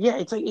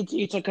 Yeah,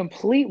 it's a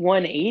complete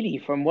 180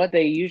 from what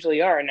they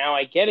usually are. Now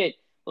I get it.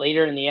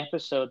 Later in the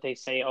episode, they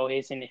say, "Oh,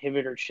 his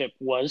inhibitor chip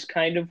was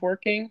kind of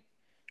working,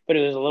 but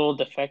it was a little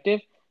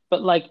defective."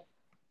 But like,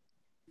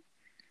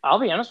 I'll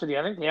be honest with you,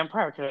 I think the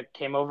Empire could have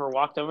came over,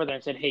 walked over there,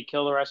 and said, "Hey,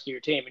 kill the rest of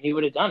your team," and he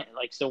would have done it.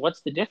 Like, so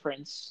what's the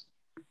difference?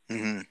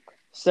 Mm-hmm.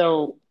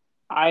 So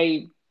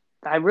I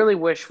I really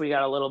wish we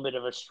got a little bit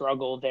of a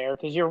struggle there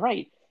because you're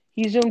right.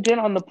 He zoomed in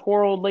on the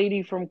poor old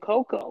lady from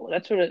Coco.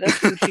 That's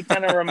who she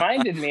kind of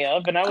reminded me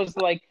of, and I was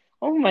like,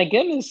 "Oh my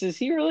goodness, is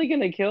he really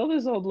going to kill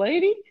this old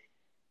lady?"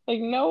 Like,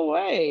 no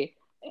way.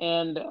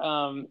 And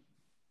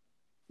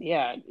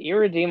yeah,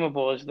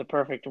 irredeemable is the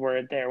perfect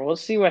word there. We'll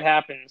see what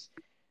happens.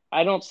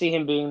 I don't see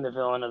him being the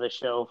villain of the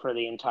show for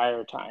the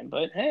entire time,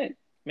 but hey,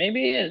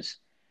 maybe he is.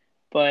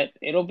 But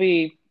it'll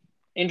be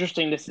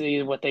interesting to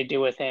see what they do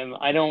with him.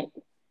 I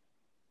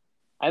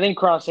think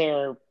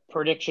Crosshair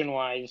prediction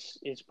wise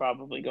is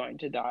probably going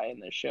to die in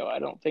this show. I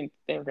don't think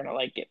they're gonna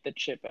like get the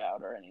chip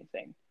out or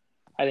anything.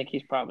 I think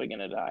he's probably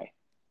gonna die.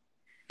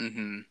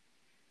 Mm-hmm.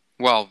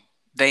 Well,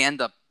 they end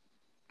up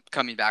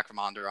coming back from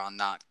Onderon,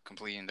 not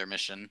completing their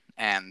mission,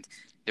 and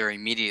they're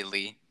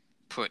immediately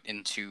put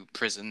into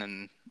prison,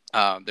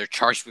 and they're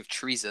charged with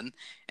treason.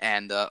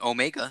 And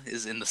Omega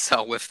is in the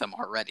cell with them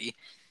already,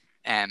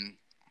 and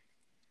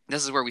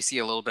this is where we see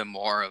a little bit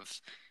more of,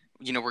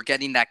 we're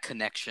getting that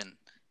connection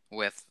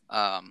with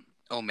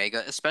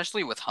Omega,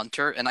 especially with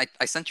Hunter. And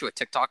I sent you a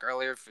TikTok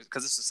earlier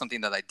because this is something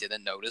that I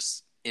didn't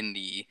notice in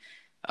the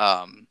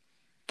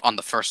on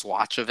the first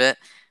watch of it.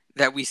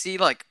 that we see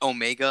like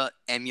Omega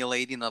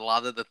emulating a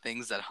lot of the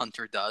things that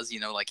Hunter does. You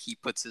know, like he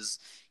puts his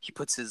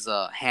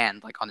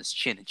hand like on his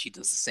chin, and she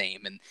does the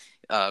same. And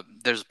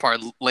there's a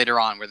part later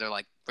on where they're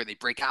like where they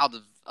break out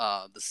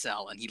of the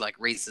cell, and he like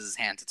raises his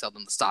hand to tell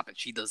them to stop, and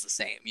she does the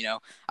same. You know,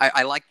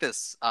 I like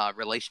this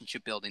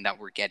relationship building that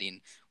we're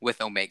getting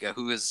with Omega,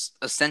 who is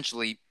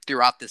essentially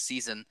throughout this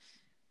season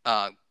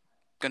uh,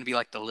 going to be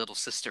like the little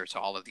sister to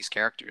all of these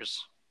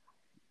characters.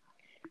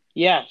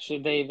 Yeah,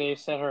 they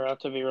set her up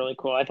to be really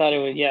cool. I thought it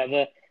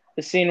was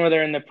the scene where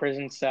they're in the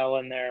prison cell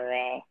and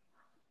they're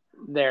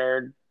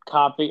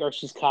copy or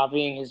she's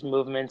copying his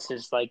movements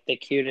is like the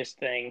cutest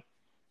thing.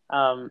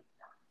 Um,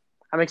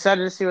 I'm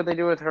excited to see what they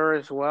do with her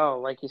as well.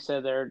 Like you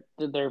said,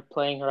 they're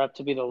playing her up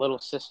to be the little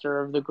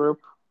sister of the group,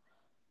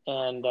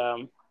 and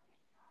her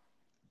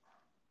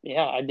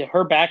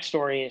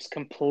backstory is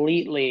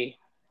completely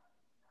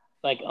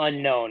like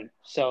unknown.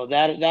 So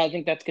that I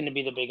think that's going to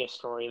be the biggest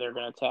story they're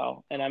going to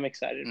tell, and I'm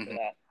excited for Mm-hmm.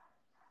 that.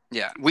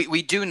 Yeah,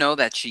 we do know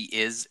that she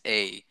is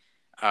a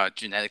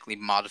genetically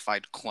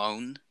modified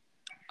clone.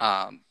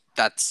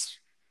 That's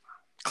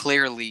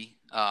clearly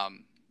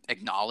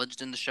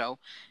acknowledged in the show,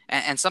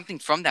 and something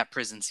from that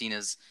prison scene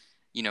is,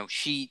 you know,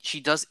 she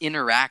does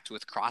interact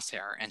with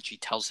Crosshair, and she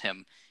tells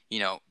him, you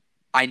know,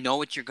 I know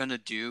what you're gonna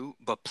do,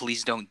 but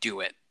please don't do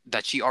it.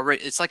 That she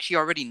already, it's like she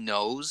already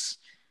knows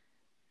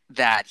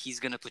that he's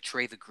gonna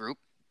betray the group,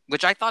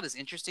 which I thought is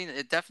interesting.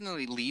 It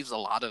definitely leaves a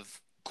lot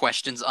of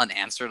questions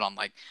unanswered on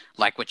like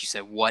what you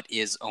said. What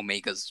is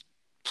Omega's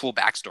full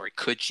backstory?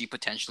 Could she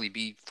potentially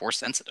be force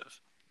sensitive?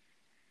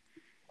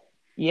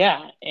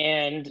 Yeah,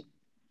 and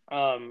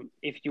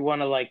if you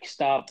want to like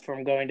stop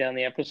from going down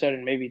the episode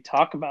and maybe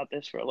talk about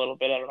this for a little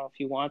bit, I don't know if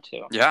you want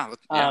to. Yeah,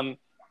 yeah.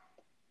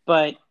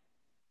 But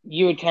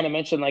you had kind of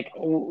mentioned like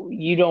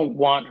you don't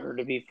want her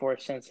to be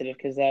force sensitive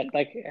because that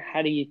like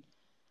how do you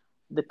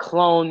the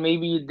clone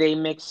maybe they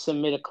mix some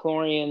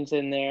midichlorians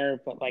in there,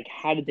 but like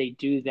how did they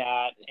do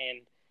that?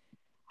 And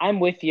I'm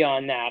with you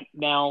on that.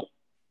 Now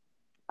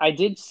I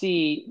did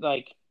see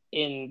like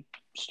in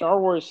Star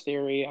Wars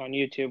Theory on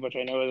YouTube, which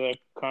I know is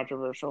a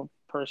controversial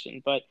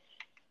person, but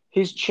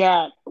his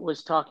chat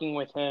was talking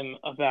with him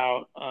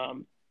about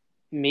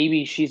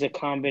maybe she's a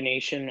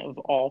combination of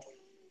all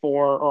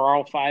four or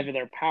all five of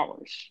their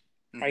powers.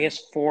 I Mm-hmm. guess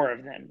four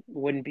of them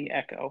wouldn't be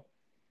Echo,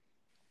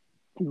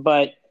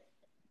 but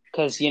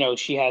because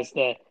she has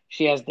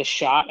the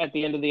shot at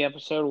the end of the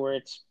episode where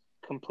it's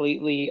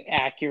completely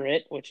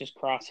accurate, which is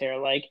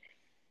Crosshair like.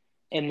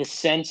 In the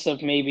sense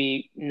of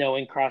maybe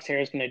knowing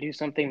Crosshair is going to do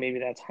something, maybe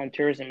that's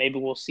Hunters, and maybe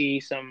we'll see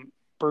some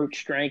brute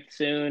strength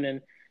soon and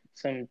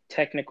some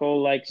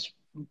technical like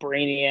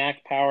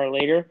brainiac power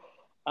later.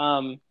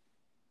 Um,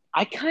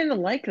 I kind of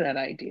like that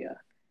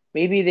idea.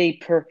 Maybe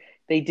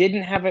they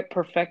didn't have it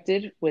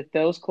perfected with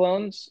those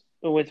clones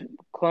with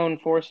Clone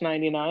Force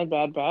 99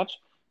 Bad Batch.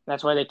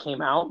 That's why they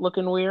came out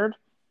looking weird,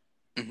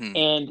 Mm-hmm.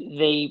 and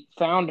they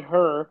found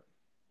her,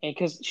 and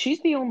because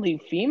she's the only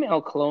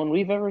female clone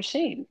we've ever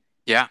seen.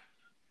 Yeah.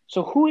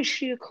 So who is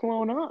she a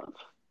clone of?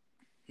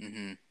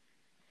 Mm-hmm.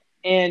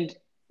 And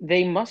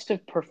they must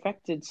have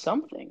perfected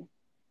something.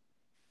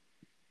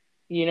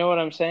 You know what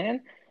I'm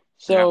saying? Yeah.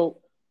 So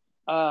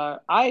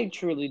I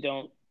truly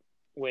don't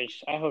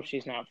wish. I hope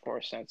she's not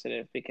force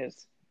sensitive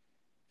because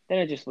then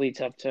it just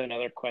leads up to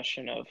another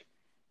question of,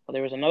 well,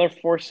 there was another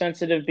force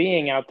sensitive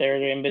being out there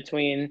in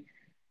between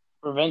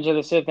Revenge of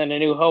the Sith and A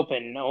New Hope,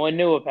 and no one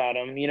knew about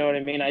him. You know what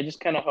I mean? I just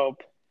kind of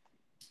hope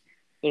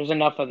there's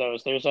enough of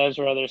those. There's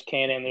Ezra, there's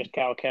Kanan, there's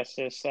Cal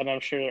Kestis, and I'm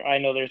sure I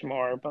know there's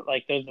more, but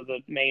like those are the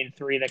main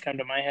three that come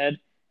to my head,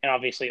 and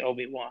obviously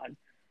Obi-Wan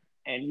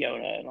and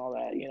Yoda and all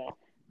that. Yeah,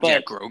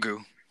 But Grogu.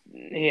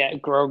 yeah,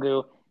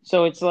 Grogu.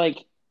 So it's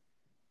like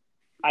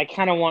I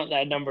kind of want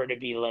that number to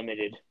be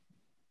limited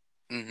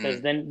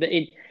because Mm-hmm.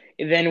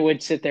 it then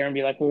would sit there and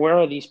be like, well, where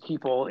are these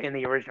people in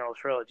the original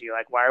trilogy?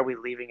 Like, why are we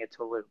leaving it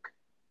to Luke?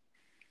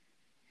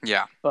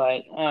 Yeah.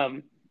 But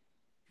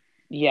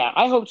yeah,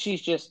 I hope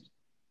she's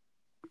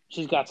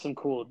got some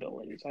cool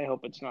abilities. I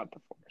hope it's not the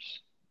Force.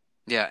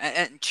 Yeah,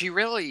 and she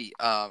really,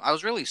 I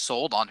was really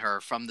sold on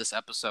her from this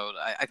episode.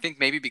 I think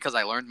maybe because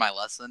I learned my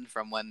lesson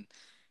from when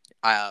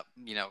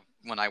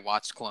when I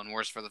watched Clone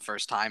Wars for the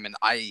first time, and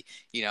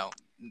you know,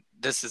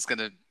 this is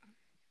gonna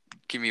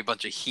give me a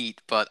bunch of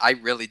heat, but I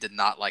really did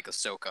not like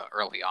Ahsoka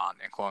early on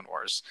in Clone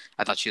Wars.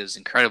 I thought she was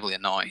incredibly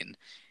annoying,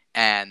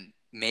 and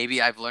maybe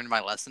I've learned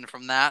my lesson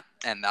from that,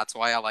 and that's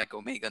why I like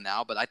Omega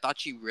now. But I thought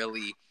she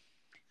really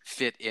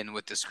fit in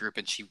with this group,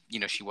 and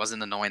she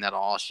wasn't annoying at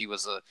all. She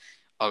was a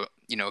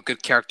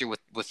good character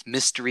with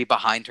mystery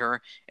behind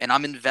her, and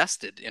I'm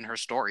invested in her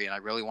story, and I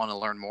really want to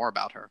learn more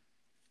about her.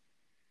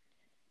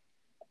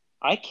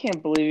 I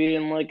can't believe you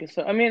didn't like it.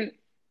 So, I mean,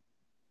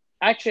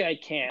 actually, I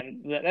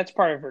can. That's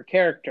part of her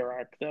character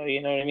arc, though.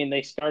 You know what I mean?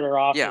 They start her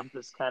off Yeah, as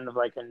this kind of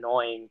like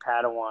annoying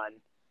Padawan,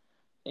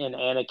 and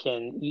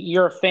Anakin.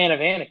 You're a fan of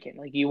Anakin,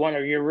 like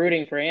you're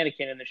rooting for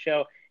Anakin in the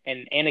show,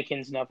 and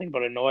Anakin's nothing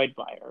but annoyed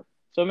by her.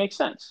 So it makes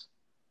sense.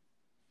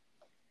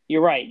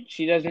 You're right.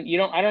 She doesn't. You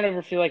don't. I don't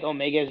ever feel like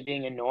Omega is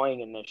being annoying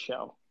in this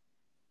show.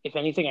 if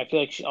anything, I feel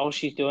like all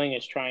she's doing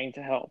is trying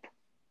to help.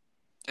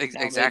 Now,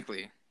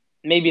 Exactly.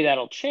 maybe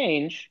that'll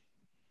change.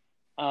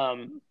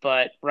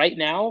 But right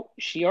now,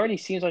 she already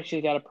seems like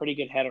she's got a pretty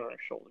good head on her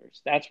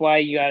shoulders. That's why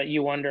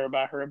you wonder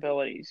about her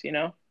abilities.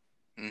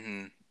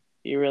 Hmm.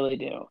 You really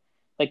do.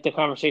 Like the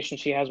conversation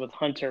she has with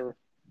Hunter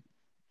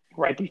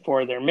right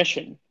before their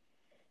mission,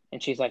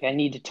 and she's like, "I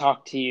need to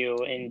talk to you,"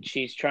 and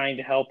she's trying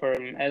to help her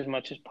as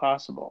much as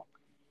possible.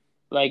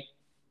 Like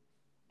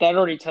that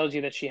already tells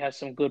you that she has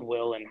some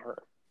goodwill in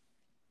her,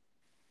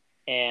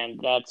 and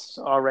that's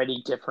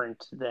already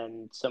different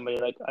than somebody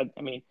like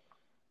I mean,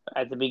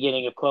 at the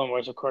beginning of Clone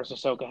Wars, of course,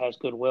 Ahsoka has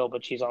goodwill,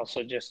 but she's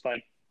also just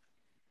like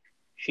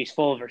she's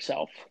full of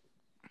herself.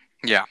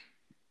 Yeah.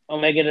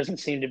 Omega doesn't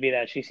seem to be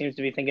that. She seems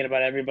to be thinking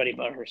about everybody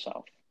but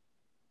herself.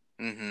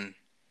 Hmm.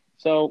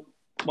 So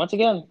once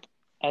again,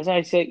 as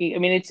I say, I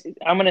mean,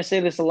 I'm going to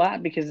say this a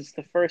lot because it's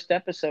the first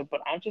episode,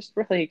 but I'm just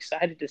really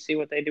excited to see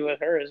what they do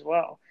with her as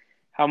well.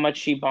 How much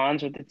she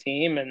bonds with the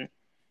team, and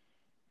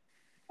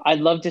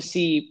I'd love to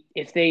see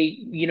if they,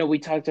 we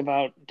talked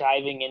about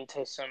diving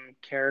into some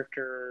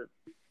character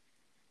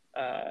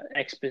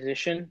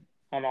exposition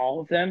on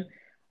all of them.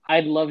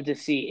 I'd love to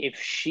see if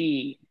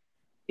she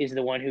is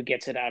the one who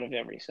gets it out of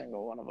every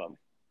single one of them.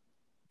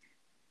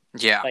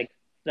 Yeah.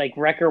 Like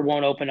Wrecker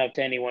won't open up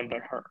to anyone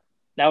but her.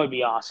 That would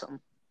be awesome,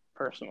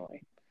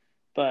 personally.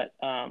 But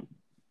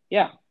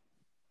yeah,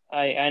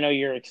 I know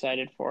you're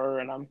excited for her,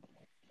 and I'm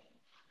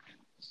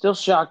still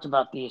shocked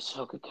about the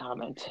Ahsoka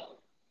comment.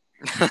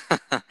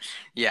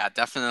 Yeah,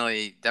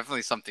 definitely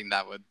something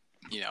that would,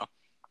 you know,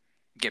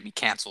 get me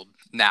canceled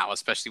now,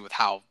 especially with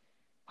how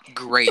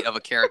great of a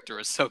character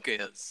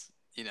Ahsoka is.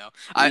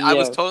 I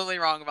was Yes. totally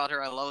wrong about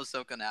her. I love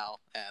Ahsoka now,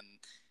 and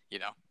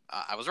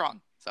I was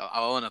wrong, so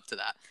I'll own up to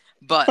that.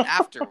 But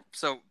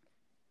so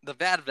the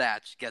Bad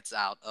Batch gets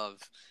out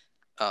of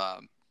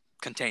um,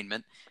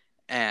 containment,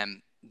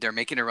 and they're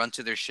making a run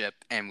to their ship,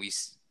 and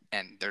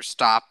they're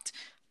stopped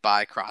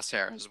by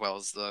Crosshair as well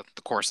as the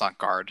Coruscant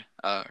Guard,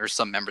 or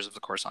some members of the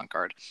Coruscant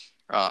Guard.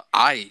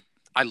 I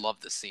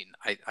love this scene.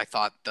 I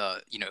thought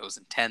it was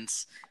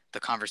intense. The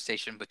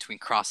conversation between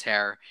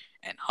Crosshair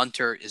and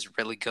Hunter is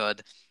really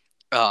good.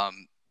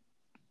 Um,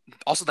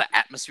 Also the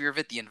atmosphere of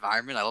it, the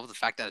environment. I love the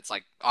fact that it's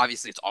like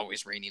obviously it's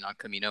always raining on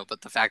Camino,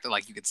 but the fact that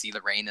like you can see the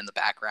rain in the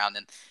background,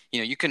 and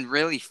you can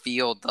really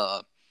feel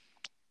the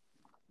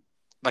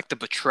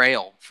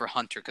betrayal for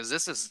Hunter, because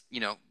this is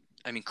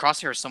I mean,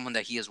 Crosshair is someone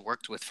that he has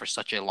worked with for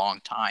such a long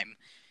time,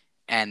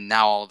 and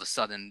now all of a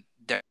sudden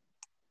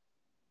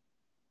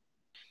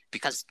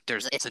because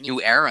it's a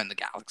new era in the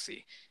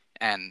galaxy.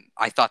 And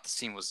I thought the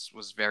scene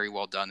was very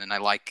well done, and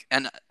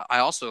I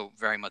also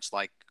very much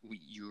like,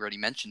 you already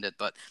mentioned it,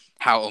 but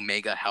how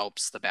Omega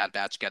helps the Bad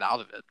Batch get out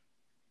of it.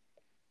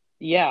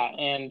 Yeah,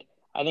 and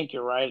I think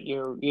you're right.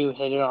 You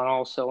hit it on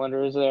all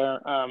cylinders there.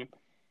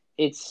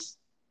 It's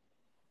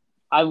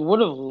I would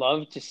have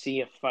loved to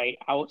see a fight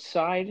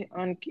outside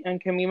on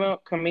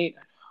Camino.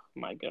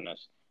 My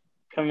goodness,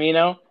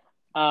 Camino.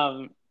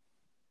 Um,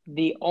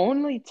 the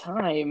only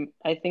time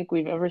I think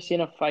we've ever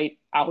seen a fight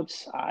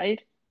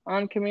outside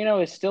on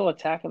Camino is still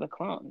Attack of the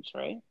Clones,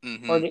 right?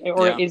 Mm-hmm.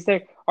 Or Yeah. is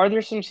there are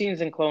there some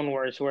scenes in Clone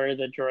Wars where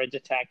the droids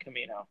attack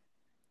Camino?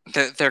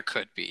 There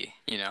could be,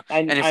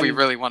 I'm and if we I'm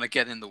really want to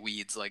get in the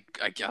weeds, like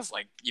I guess,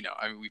 like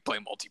I mean, we play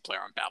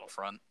multiplayer on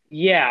Battlefront.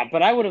 Yeah,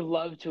 but I would have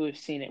loved to have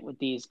seen it with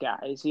these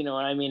guys. You know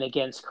what I mean?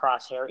 Against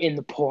Crosshair in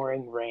the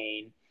pouring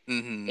rain,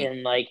 Mm-hmm.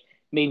 and like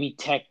maybe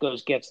Tech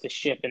gets the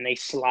ship and they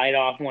slide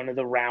off one of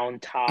the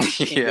round tops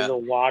into Yeah. the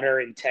water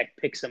and Tech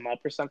picks them up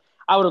or something.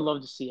 I would have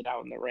loved to see it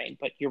out in the rain,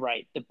 but you're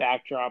right. The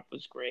backdrop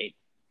was great.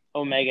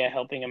 Omega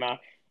helping him out,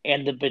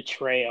 and the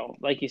betrayal,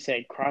 like you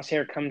said,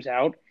 Crosshair comes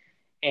out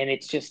and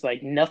it's just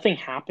like nothing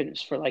happens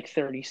for like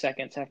 30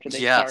 seconds after they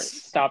Yes.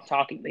 stop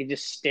talking. They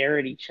just stare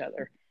at each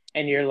other,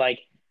 and you're like,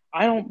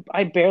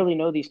 I barely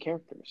know these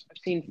characters. I've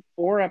seen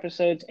 4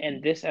 episodes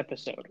and this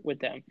episode with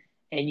them,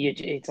 and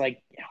it's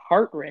like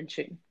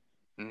heart-wrenching.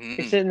 You're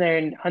Mm-hmm. sitting there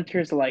and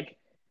Hunter's like,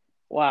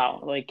 wow,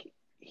 like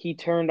he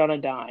turned on a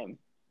dime.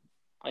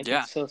 Like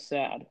Yeah. it's so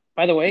sad.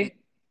 By the way,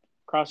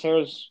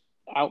 Crosshair's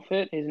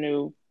outfit, his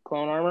new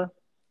clone armor,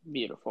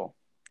 beautiful.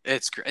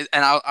 It's great,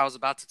 and I was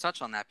about to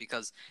touch on that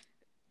because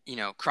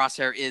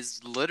Crosshair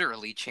is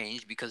literally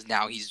changed, because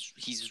now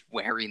he's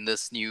wearing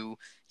this new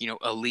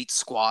elite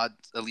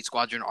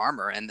squadron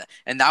armor, and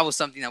that was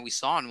something that we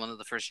saw in one of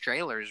the first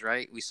trailers,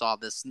 right? We saw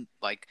this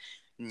like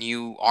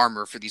new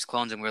armor for these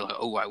clones, and we are like,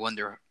 oh, I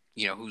wonder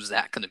who's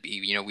that going to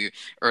be. We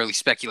early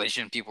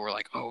speculation, people were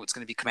like, oh, it's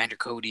going to be Commander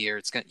Cody, or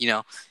it's going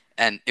to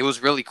and it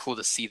was really cool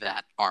to see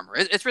that armor.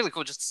 It's really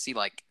cool just to see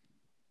like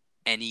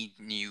any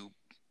new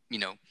you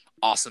know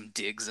awesome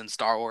digs in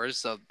Star Wars.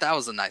 So that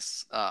was a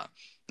nice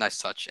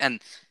touch.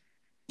 And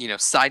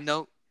side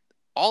note,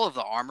 all of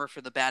the armor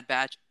for the Bad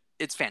Batch,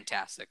 it's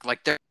fantastic.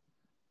 Like, they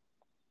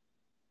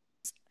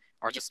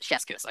are just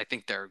chef's kiss. I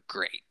think they're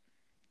great.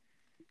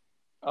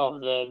 Oh,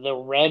 the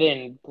red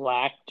and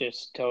black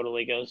just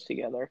totally goes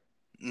together.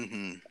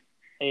 Mm-hmm.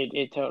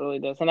 It totally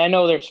does. And I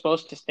know they're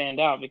supposed to stand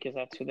out because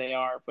that's who they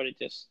are, but it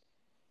just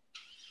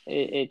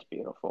It's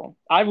beautiful.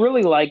 I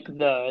really like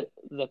the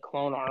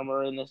clone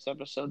armor in this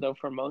episode though.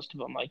 For most of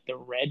them, like the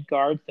red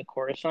guards, the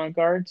Coruscant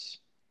guards.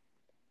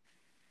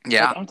 Like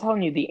Yeah. I'm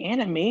telling you, the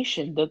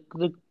animation,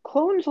 the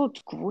clones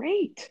looked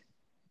great.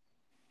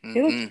 It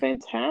looked Hmm.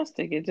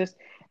 fantastic. It just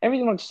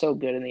everything looks so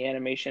good in the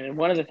animation. And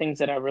one of the things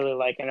that I really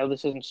like, I know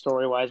this isn't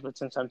story wise, but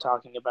since I'm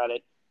talking about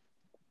it,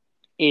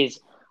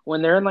 is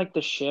when they're in like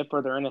the ship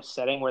or they're in a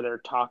setting where they're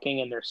talking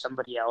and there's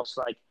somebody else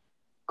like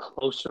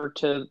closer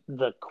to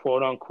the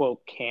quote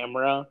unquote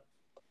camera,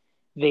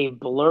 they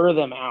blur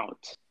them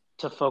out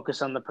to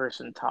focus on the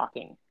person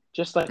talking,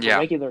 just like a Yeah.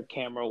 regular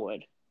camera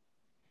would.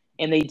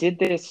 And they did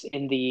this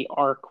in the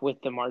arc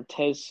with the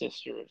Martez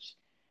sisters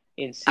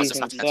in I was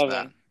about season to mention that.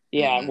 7.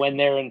 Yeah, Hmm. when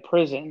they're in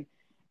prison.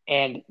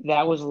 And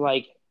that was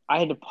like, I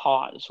had to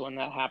pause when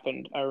that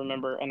happened, I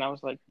remember. And I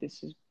was like,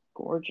 this is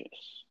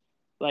gorgeous.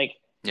 Like,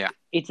 Yeah.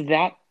 it's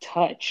that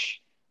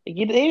touch. Like,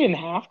 they didn't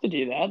have to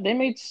do that. They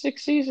made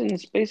 6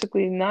 seasons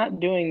basically not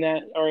doing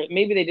that, or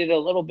maybe they did it a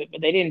little bit,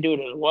 but they didn't do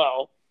it as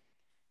well.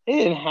 They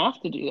didn't have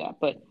to do that,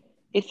 but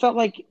it felt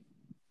like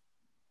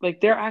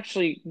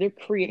they're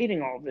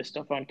creating all of this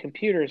stuff on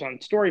computers, on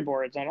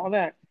storyboards, on all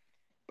that.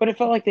 But it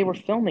felt like they were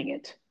filming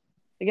it.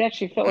 It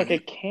actually felt like a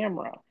Hmm.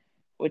 camera,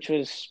 which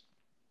was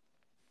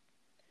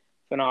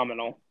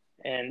phenomenal.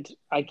 And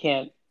I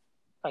can't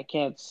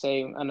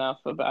say enough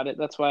about it.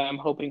 That's why I'm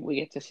hoping we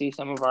get to see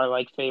some of our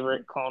like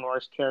favorite Clone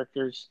Wars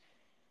characters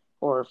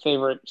or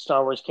favorite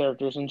Star Wars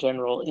characters in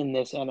general in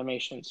this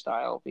animation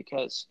style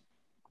because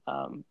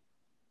um,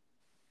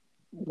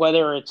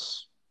 whether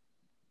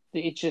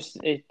they just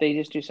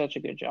do such a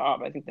good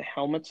job. I think the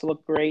helmets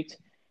look great.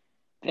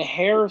 The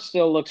hair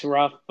still looks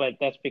rough, but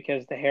that's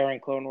because the hair in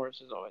Clone Wars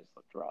has always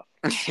looked rough.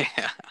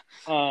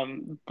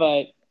 Yeah.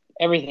 But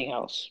everything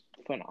else,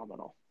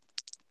 phenomenal.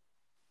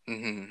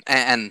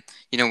 And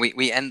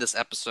we end this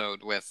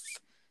episode with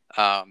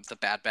the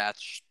Bad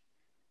Batch.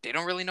 They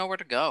don't really know where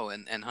to go,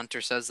 and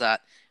Hunter says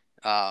that,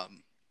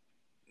 um,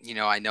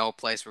 I know a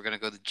place we're gonna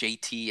go to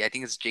JT. I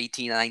think it's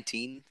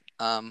JT-19,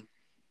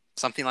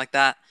 something like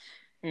that.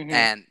 Hmm.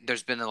 And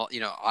there's been a lot,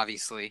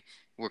 obviously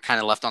we're kind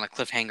of left on a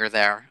cliffhanger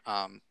there.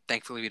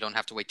 Thankfully, we don't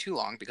have to wait too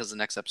long because the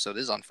next episode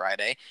is on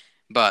Friday.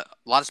 But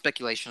a lot of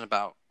speculation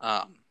about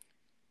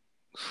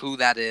who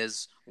that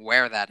is,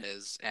 where that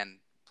is, and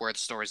where the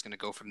story is going to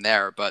go from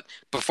there. But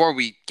before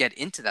we get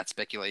into that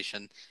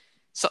speculation,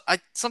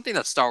 something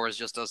that Star Wars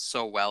just does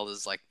so well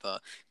is like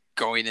the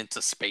going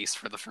into space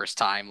for the first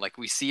time. Like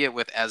we see it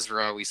with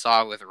Ezra, we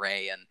saw it with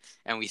Rey,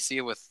 and we see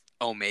it with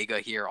Omega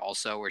here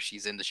also, where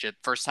she's in the ship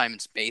first time in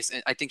space.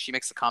 And I think she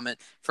makes the comment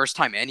first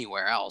time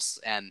anywhere else,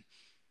 and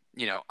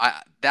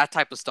that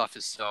type of stuff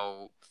is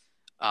so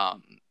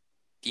um,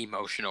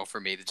 emotional for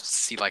me to just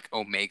see like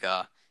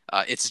Omega.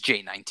 It's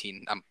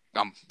J-19.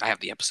 I have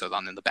the episode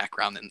on in the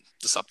background and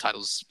the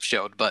subtitles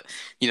showed, but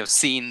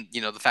seeing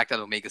the fact that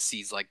Omega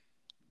sees like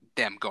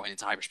them going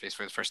into hyperspace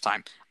for the first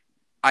time,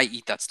 I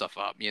eat that stuff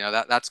up.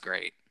 That's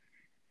great.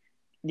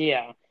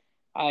 Yeah,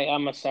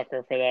 I'm a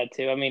sucker for that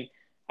too. I mean,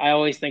 I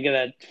always think of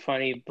that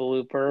funny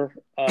blooper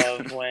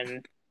of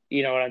when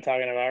you know what I'm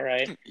talking about,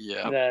 right?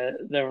 Yeah.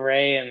 The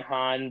Ray and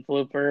Han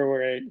blooper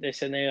where they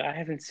said I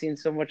haven't seen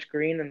so much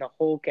green in the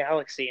whole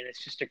galaxy, and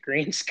it's just a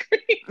green screen.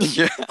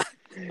 Yeah.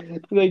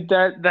 Like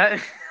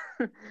that.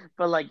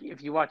 But like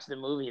if you watch the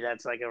movie,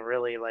 that's like a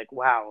really like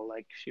wow,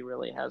 like she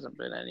really hasn't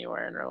been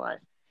anywhere in her life.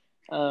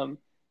 Um,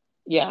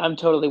 yeah, I'm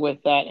totally with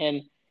that.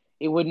 And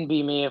it wouldn't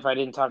be me if I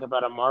didn't talk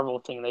about a Marvel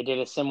thing. They did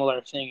a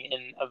similar thing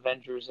in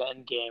Avengers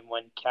Endgame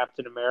when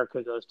Captain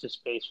America goes to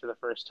space for the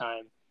first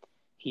time.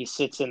 He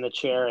sits in the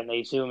chair and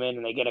they zoom in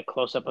and they get a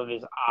close up of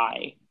his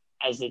eye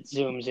as it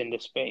zooms into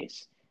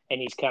space. And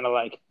he's kind of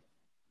like,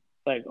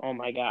 oh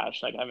my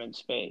gosh, like I'm in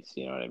space.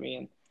 You know what I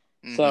mean?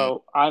 Hmm.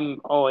 So I'm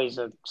always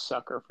a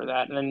sucker for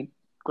that. And then,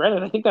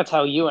 granted, I think that's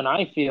how you and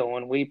I feel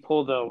when we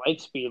pull the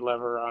light speed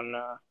lever on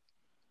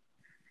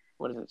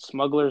what is it,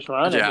 Smuggler's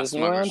Run at Yeah.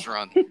 Disneyland. Smuggler's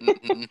Run.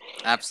 Hmm. I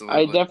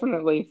Absolutely.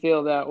 definitely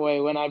feel that way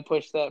when I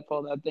pull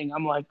that thing.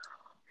 I'm like,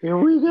 here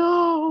we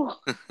go.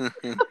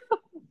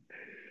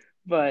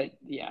 But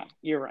yeah,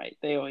 you're right.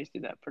 They always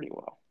do that pretty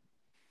well.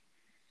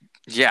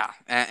 Yeah,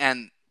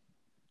 and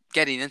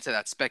getting into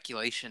that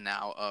speculation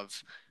now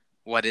of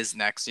what is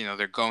next.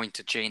 They're going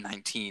to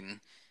J-19,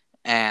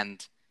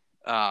 and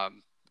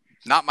um,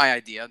 not my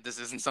idea. This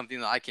isn't something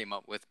that I came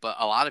up with, but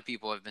a lot of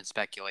people have been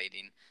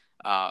speculating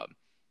um,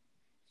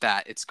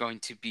 that it's going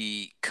to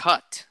be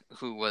Cut,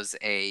 who was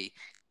in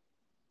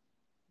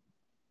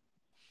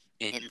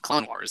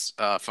Clone Wars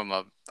from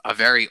a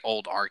very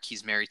old arc.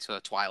 He's married to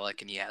a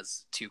Twi'lek and he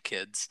has two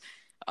kids,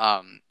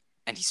 and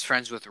he's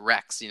friends with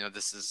Rex.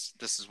 This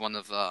is one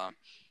of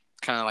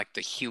kind of like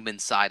the human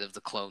side of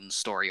the clone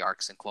story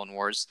arcs in Clone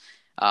Wars.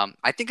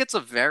 I think it's a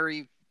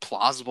very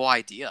plausible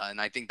idea, and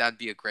I think that'd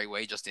be a great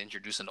way just to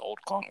introduce an old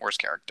Clone Wars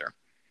character.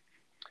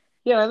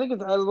 Yeah,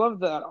 I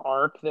love that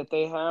arc that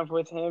they have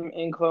with him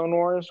in Clone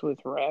Wars with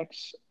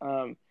Rex,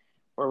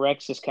 where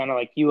Rex is kind of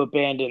like, you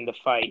abandoned the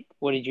fight.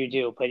 What did you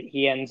do? But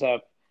he ends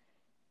up,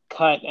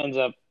 Cut ends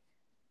up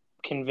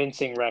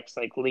convincing Rex,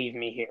 like, leave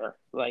me here.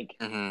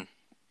 Hmm.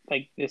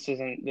 Like this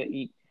isn't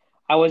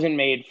I wasn't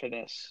made for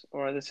this,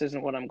 or this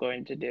isn't what I'm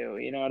going to do.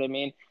 You know what I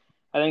mean?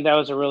 I think that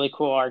was a really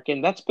cool arc,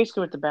 and that's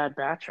basically what the Bad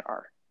Batch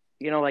are.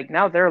 You know, like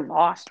now they're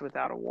lost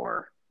without a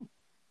war,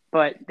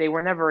 but they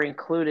were never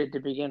included to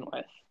begin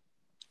with.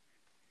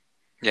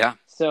 Yeah.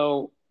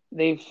 So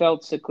they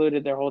felt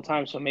secluded their whole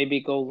time. So maybe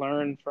go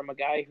learn from a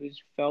guy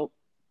who's felt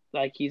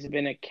like he's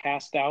been a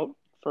cast out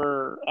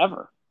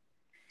forever.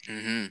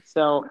 Hmm.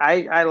 So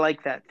I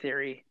like that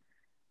theory.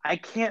 I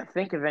can't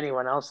think of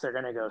anyone else they're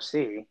going to go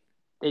see.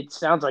 It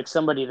sounds like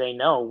somebody they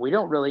know. We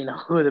don't really know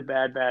who the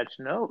Bad Batch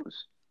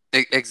knows.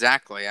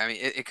 Exactly. I mean,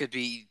 it could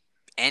be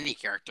any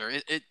character.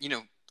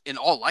 In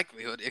all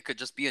likelihood, it could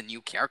just be a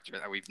new character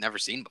that we've never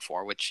seen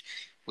before, which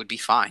would be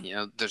fine.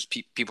 There's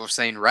people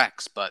saying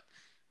Rex, but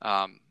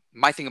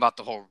my thing about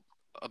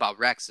about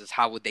Rex is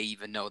how would they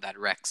even know that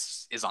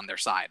Rex is on their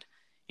side?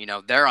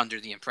 They're under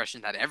the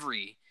impression that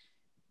every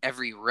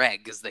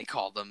reg, as they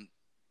call them,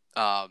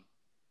 uh,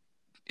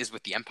 is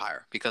with the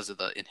Empire because of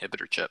the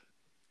inhibitor chip.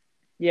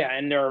 Yeah,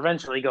 and they're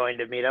eventually going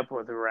to meet up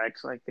with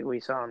Rex like we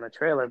saw in the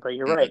trailer, but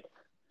you're Hmm. right.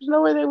 There's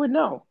no way they would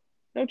know.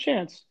 No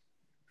chance.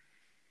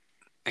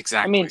 I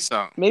Exactly. mean,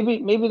 So.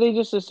 maybe they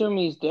just assume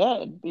he's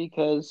dead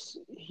because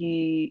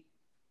he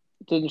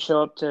didn't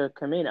show up to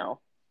Camino,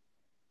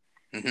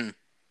 Hmm.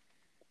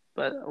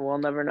 but we'll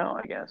never know,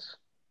 I guess.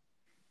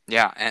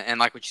 Yeah, and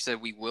like what you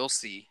said, we will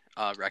see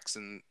Rex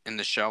in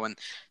the show, and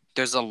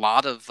there's a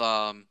lot of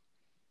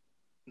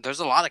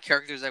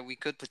characters that we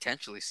could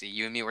potentially see.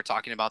 You and me were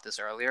talking about this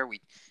earlier.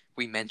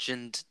 We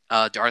mentioned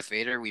Darth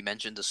Vader, we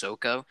mentioned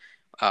Ahsoka,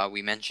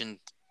 we mentioned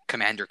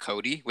Commander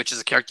Cody, which is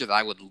a character that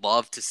I would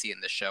love to see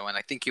in this show, and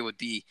I think it would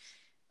be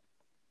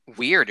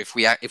weird if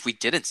we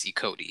didn't see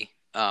Cody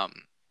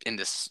in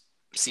this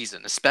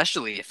season,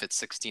 especially if it's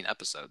 16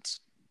 episodes.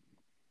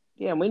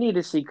 Yeah, and we need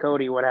to see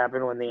Cody what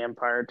happened when the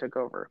Empire took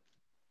over.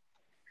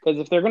 Because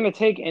if they're going to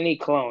take any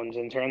clones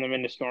and turn them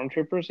into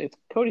stormtroopers, it's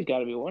Cody's got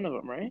to be one of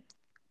them, right?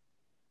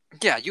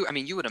 Yeah,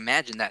 you would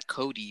imagine that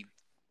Cody,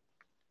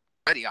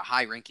 already a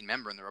high-ranking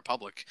member in the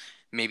Republic,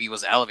 maybe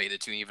was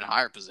elevated to an even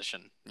higher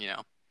position.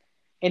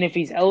 And if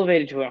he's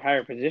elevated to a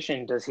higher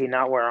position, does he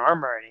not wear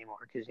armor anymore?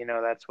 Because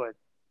that's what,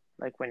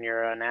 like when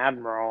you're an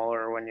admiral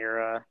or when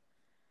you're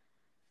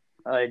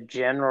a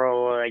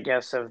general, I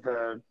guess of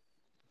the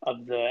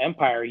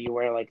Empire, you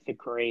wear like the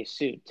gray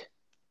suit.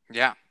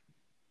 Yeah.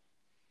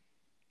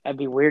 That'd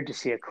be weird to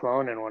see a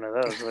clone in one of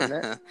those,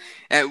 wouldn't it?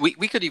 And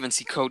we could even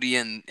see Cody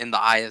in the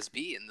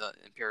ISB, in the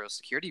Imperial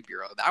Security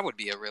Bureau. That would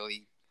be a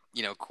really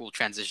cool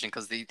transition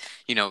because the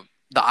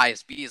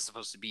ISB is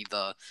supposed to be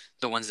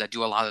the ones that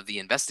do a lot of the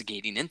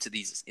investigating into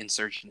these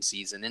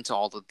insurgencies and into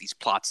all of these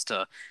plots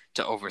to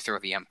overthrow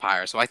the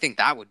Empire. So I think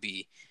that would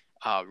be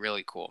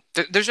really cool.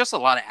 There's just a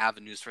lot of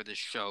avenues for this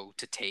show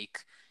to take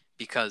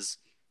because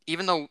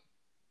even though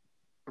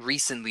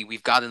recently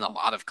we've gotten a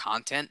lot of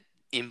content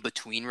in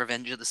between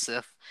Revenge of the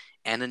Sith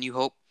and A New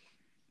Hope,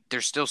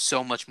 there's still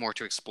so much more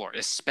to explore,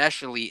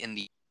 especially in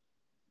the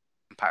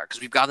Empire, because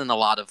we've gotten a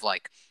lot of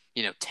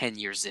 10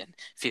 years in,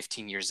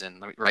 15 years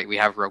in, right? We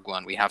have Rogue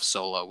One, we have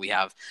Solo, we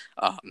have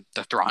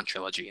the Thrawn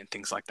trilogy and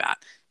things like that.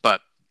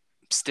 But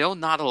still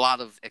not a lot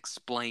of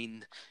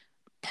explained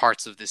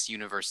parts of this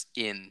universe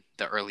in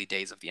the early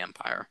days of the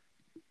Empire.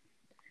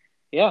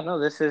 Yeah, no,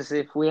 this is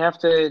if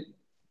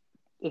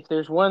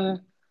there's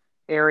one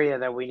area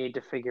that we need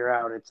to figure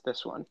out, it's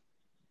this one.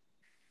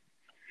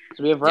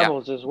 Because we have Yeah.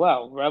 Rebels as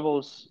well.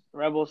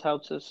 Rebels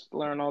helps us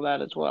learn all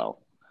that as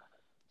well.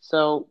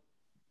 So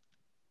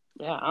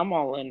yeah, I'm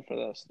all in for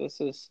this. This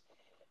is,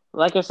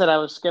 like I said, I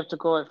was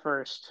skeptical at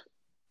first.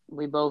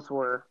 We both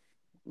were,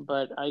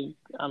 but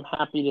I'm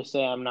happy to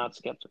say I'm not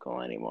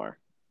skeptical anymore.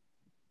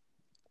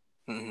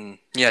 Mm-hmm.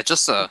 Yeah,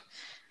 just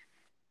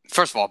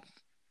first of all,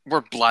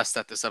 we're blessed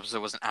that this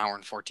episode was an hour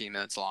and 14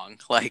 minutes long.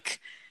 Like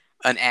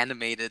an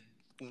animated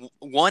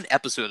one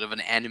episode of an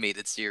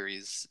animated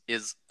series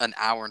is an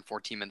hour and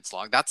 14 minutes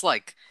long. That's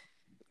like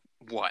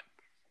what?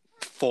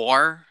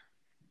 Four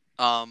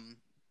um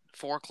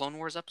four Clone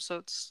Wars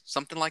episodes?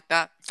 Something like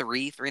that?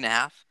 Three and a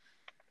half?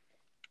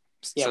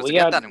 Yeah, So to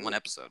get that in one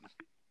episode.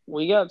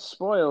 we got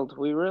spoiled.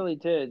 We really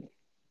did.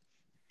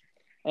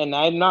 And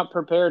I'm not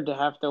prepared to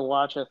have to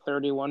watch a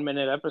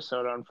 31-minute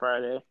episode on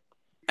Friday.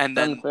 And It's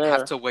then have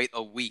unfair. to wait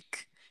a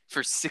week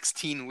for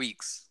 16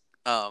 weeks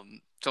to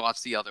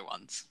watch the other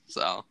ones.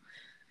 So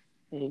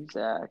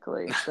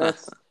Exactly. So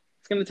it's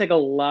going to take a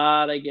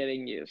lot of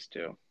getting used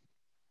to.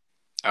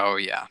 oh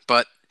yeah,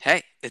 but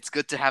hey, it's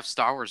good to have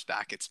Star Wars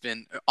back. It's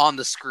been on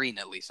the screen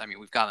at least. I mean,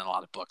 we've gotten a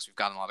lot of books, we've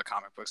gotten a lot of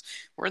comic books.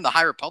 We're in the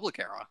High Republic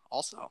era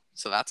also,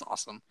 so that's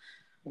awesome.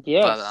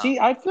 Yeah, But see,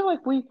 I feel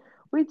like we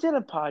did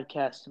a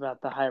podcast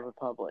about the High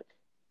Republic.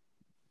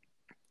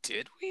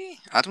 did we?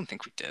 I don't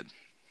think we did.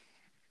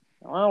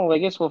 Well, I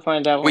guess we'll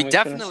find out We when we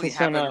finish definitely this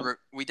one haven't. up.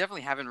 we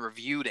definitely haven't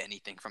reviewed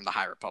anything from the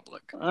High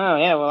Republic. Oh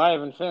yeah, well I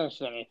haven't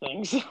finished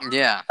anything. So.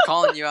 Yeah,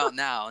 calling you out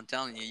now and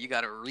telling you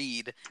got to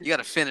read, you got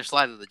to finish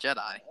Light of the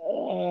Jedi.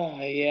 Oh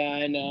yeah,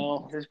 I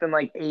know. There's been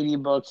like 80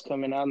 books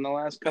coming out in the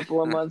last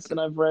couple of months, and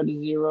I've read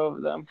 0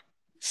 of them.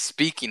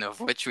 Speaking of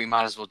which, we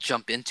might as well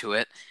jump into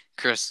it.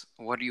 Chris,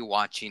 what are you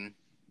watching?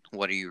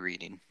 What are you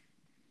reading?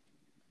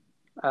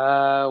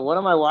 What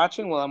am I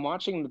watching? Well, I'm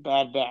watching The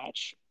Bad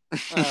Batch.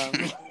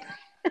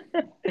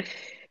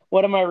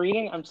 What am I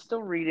reading? I'm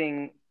still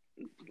reading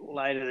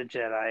Light of the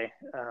Jedi.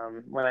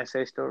 When I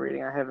say still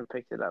reading, I haven't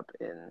picked it up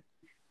in.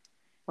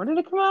 When did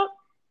it come out?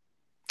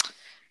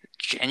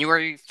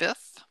 January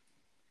 5th?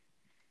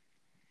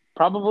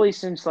 Probably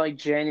since like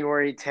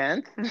January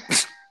 10th.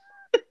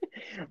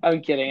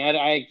 I'm kidding.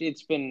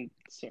 It's been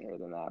sooner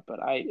than that, but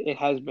it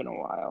has been a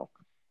while.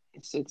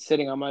 It's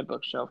sitting on my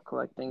bookshelf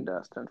collecting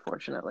dust,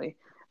 unfortunately.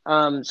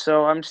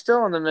 So I'm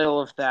still in the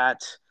middle of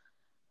that.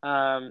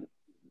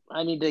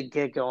 I need to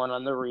get going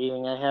on the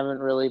reading. I haven't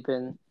really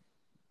been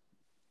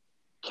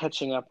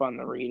catching up on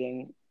the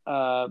reading.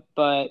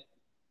 But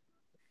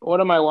what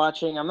am I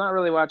watching? I'm not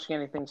really watching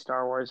anything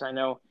Star Wars. I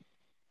know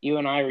you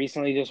and I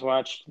recently just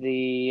watched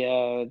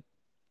the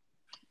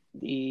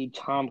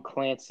Tom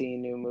Clancy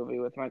new movie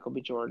with Michael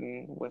B.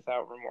 Jordan,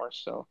 Without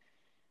Remorse. So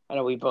I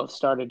know we both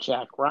started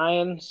Jack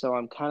Ryan, so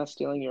I'm kind of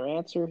stealing your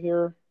answer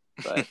here,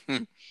 but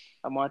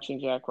I'm watching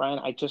Jack Ryan.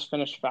 I just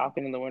finished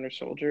Falcon and the Winter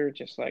Soldier,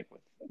 just like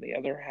with the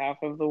other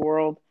half of the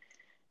world,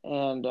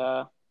 and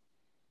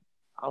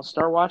I'll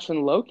start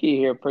watching Loki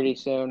here pretty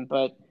soon.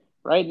 But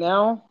right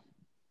now,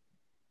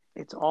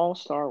 it's all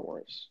Star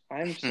Wars.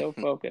 I'm so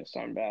focused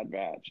on Bad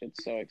Batch.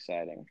 It's so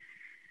exciting.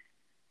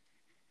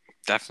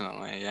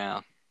 Definitely,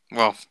 yeah.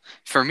 Well,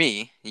 for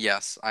me,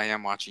 yes, I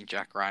am watching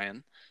Jack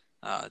Ryan.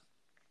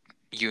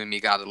 You and me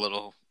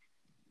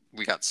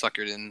we got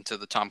suckered into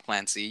the Tom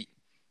Clancy.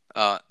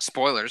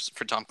 Spoilers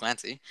for Tom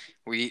Clancy.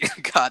 We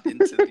got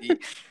into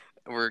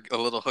we're a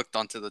little hooked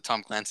onto the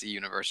Tom Clancy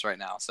universe right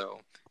now,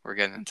 so we're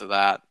getting into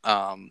that.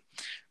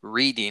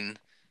 Reading,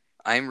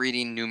 I'm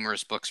reading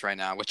numerous books right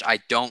now, which I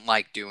don't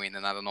like doing,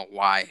 and I don't know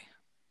why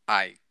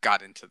I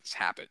got into this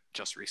habit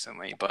just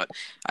recently, but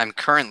I'm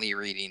currently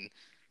reading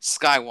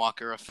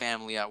Skywalker: A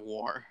Family at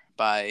War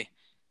by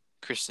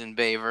Kristen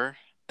Baver,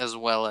 as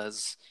well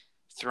as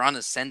Thrawn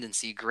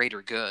Ascendancy: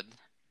 Greater Good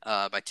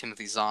by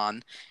Timothy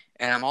Zahn.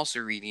 And I'm also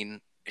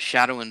reading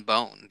Shadow and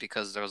Bone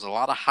because there was a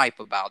lot of hype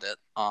about it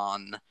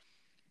on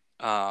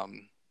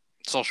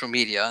social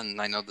media,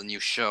 and I know the new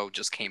show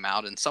just came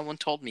out, and someone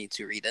told me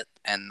to read it,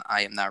 and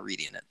I am now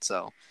reading it.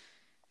 So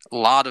a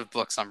lot of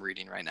books I'm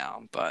reading right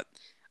now, but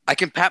I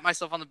can pat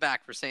myself on the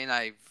back for saying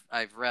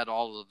I've read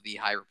all of the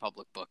High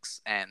Republic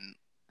books. And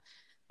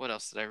what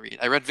else did I read?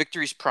 I read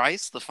Victory's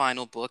Price, the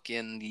final book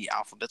in the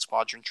Alphabet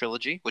Squadron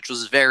trilogy, which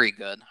was very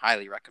good.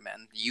 Highly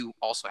recommend. You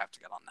also have to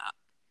get on that.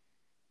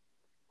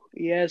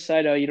 Yes,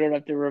 I know. You don't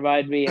have to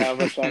remind me how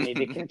much I need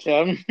to catch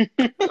up.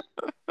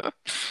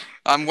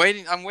 I'm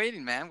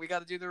waiting, man. We got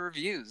to do the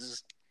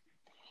reviews.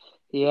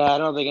 Yeah, I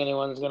don't think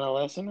anyone's going to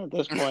listen at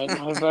this point.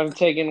 I've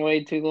taken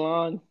way too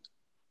long.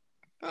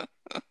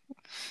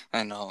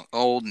 I know.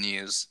 Old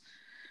news.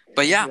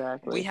 But yeah,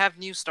 Exactly. we have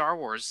new Star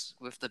Wars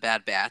with the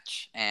Bad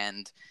Batch,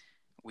 and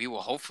we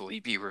will hopefully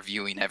be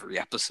reviewing every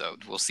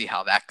episode. We'll see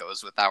how that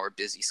goes with our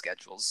busy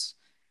schedules,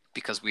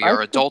 because we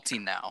are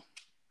adulting now.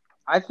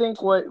 I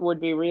think what would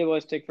be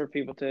realistic for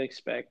people to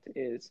expect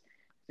is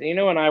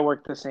Zeno and I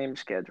work the same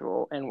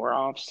schedule, and we're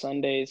off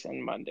Sundays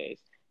and Mondays.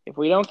 If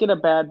we don't get a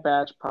Bad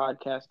Batch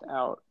podcast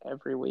out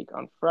every week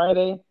on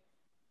Friday,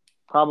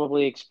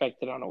 probably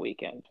expect it on a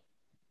weekend.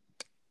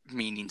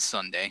 Meaning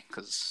Sunday,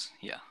 because,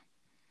 yeah.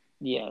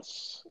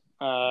 Yes.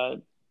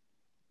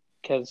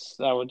 Because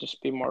that would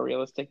just be more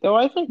realistic. Though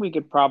I think we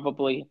could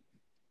probably...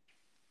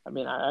 I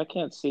mean, I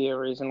can't see a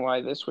reason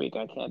why this week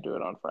I can't do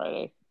it on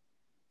Friday.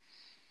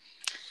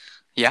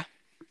 Yeah.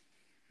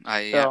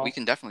 Yeah, we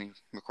can definitely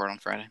record on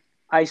Friday.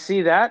 I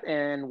see that,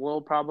 and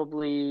you'll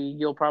probably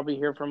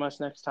hear from us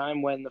next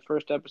time when the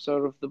first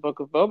episode of the Book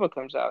of Boba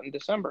comes out in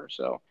December.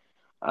 So,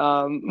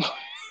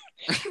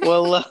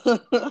 well,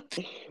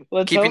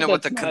 let's keeping hope it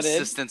with a that's not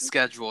consistent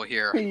schedule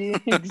here.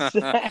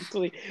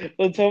 Exactly.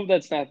 Let's hope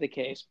that's not the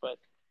case, but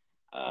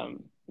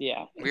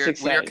yeah, we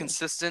are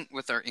consistent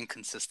with our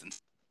inconsistency.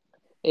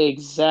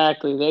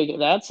 Exactly.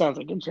 That sounds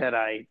like a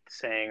Jedi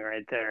saying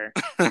right there.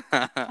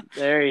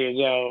 There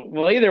you go.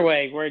 Well, either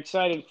way, we're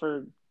excited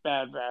for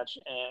Bad Batch,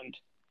 and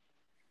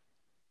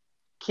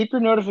keep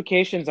your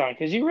notifications on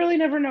because you really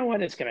never know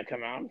when it's going to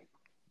come out.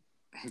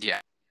 Yeah.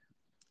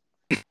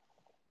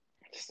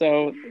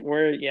 So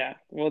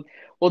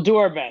we'll do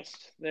our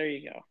best. There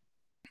you go.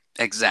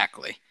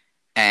 Exactly.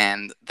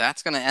 And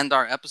that's going to end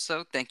our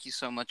episode. Thank you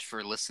so much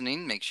for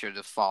listening. Make sure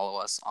to follow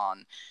us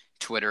on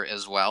Twitter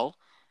as well.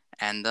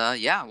 And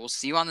yeah, we'll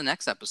see you on the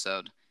next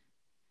episode.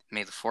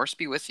 May the Force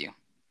be with you.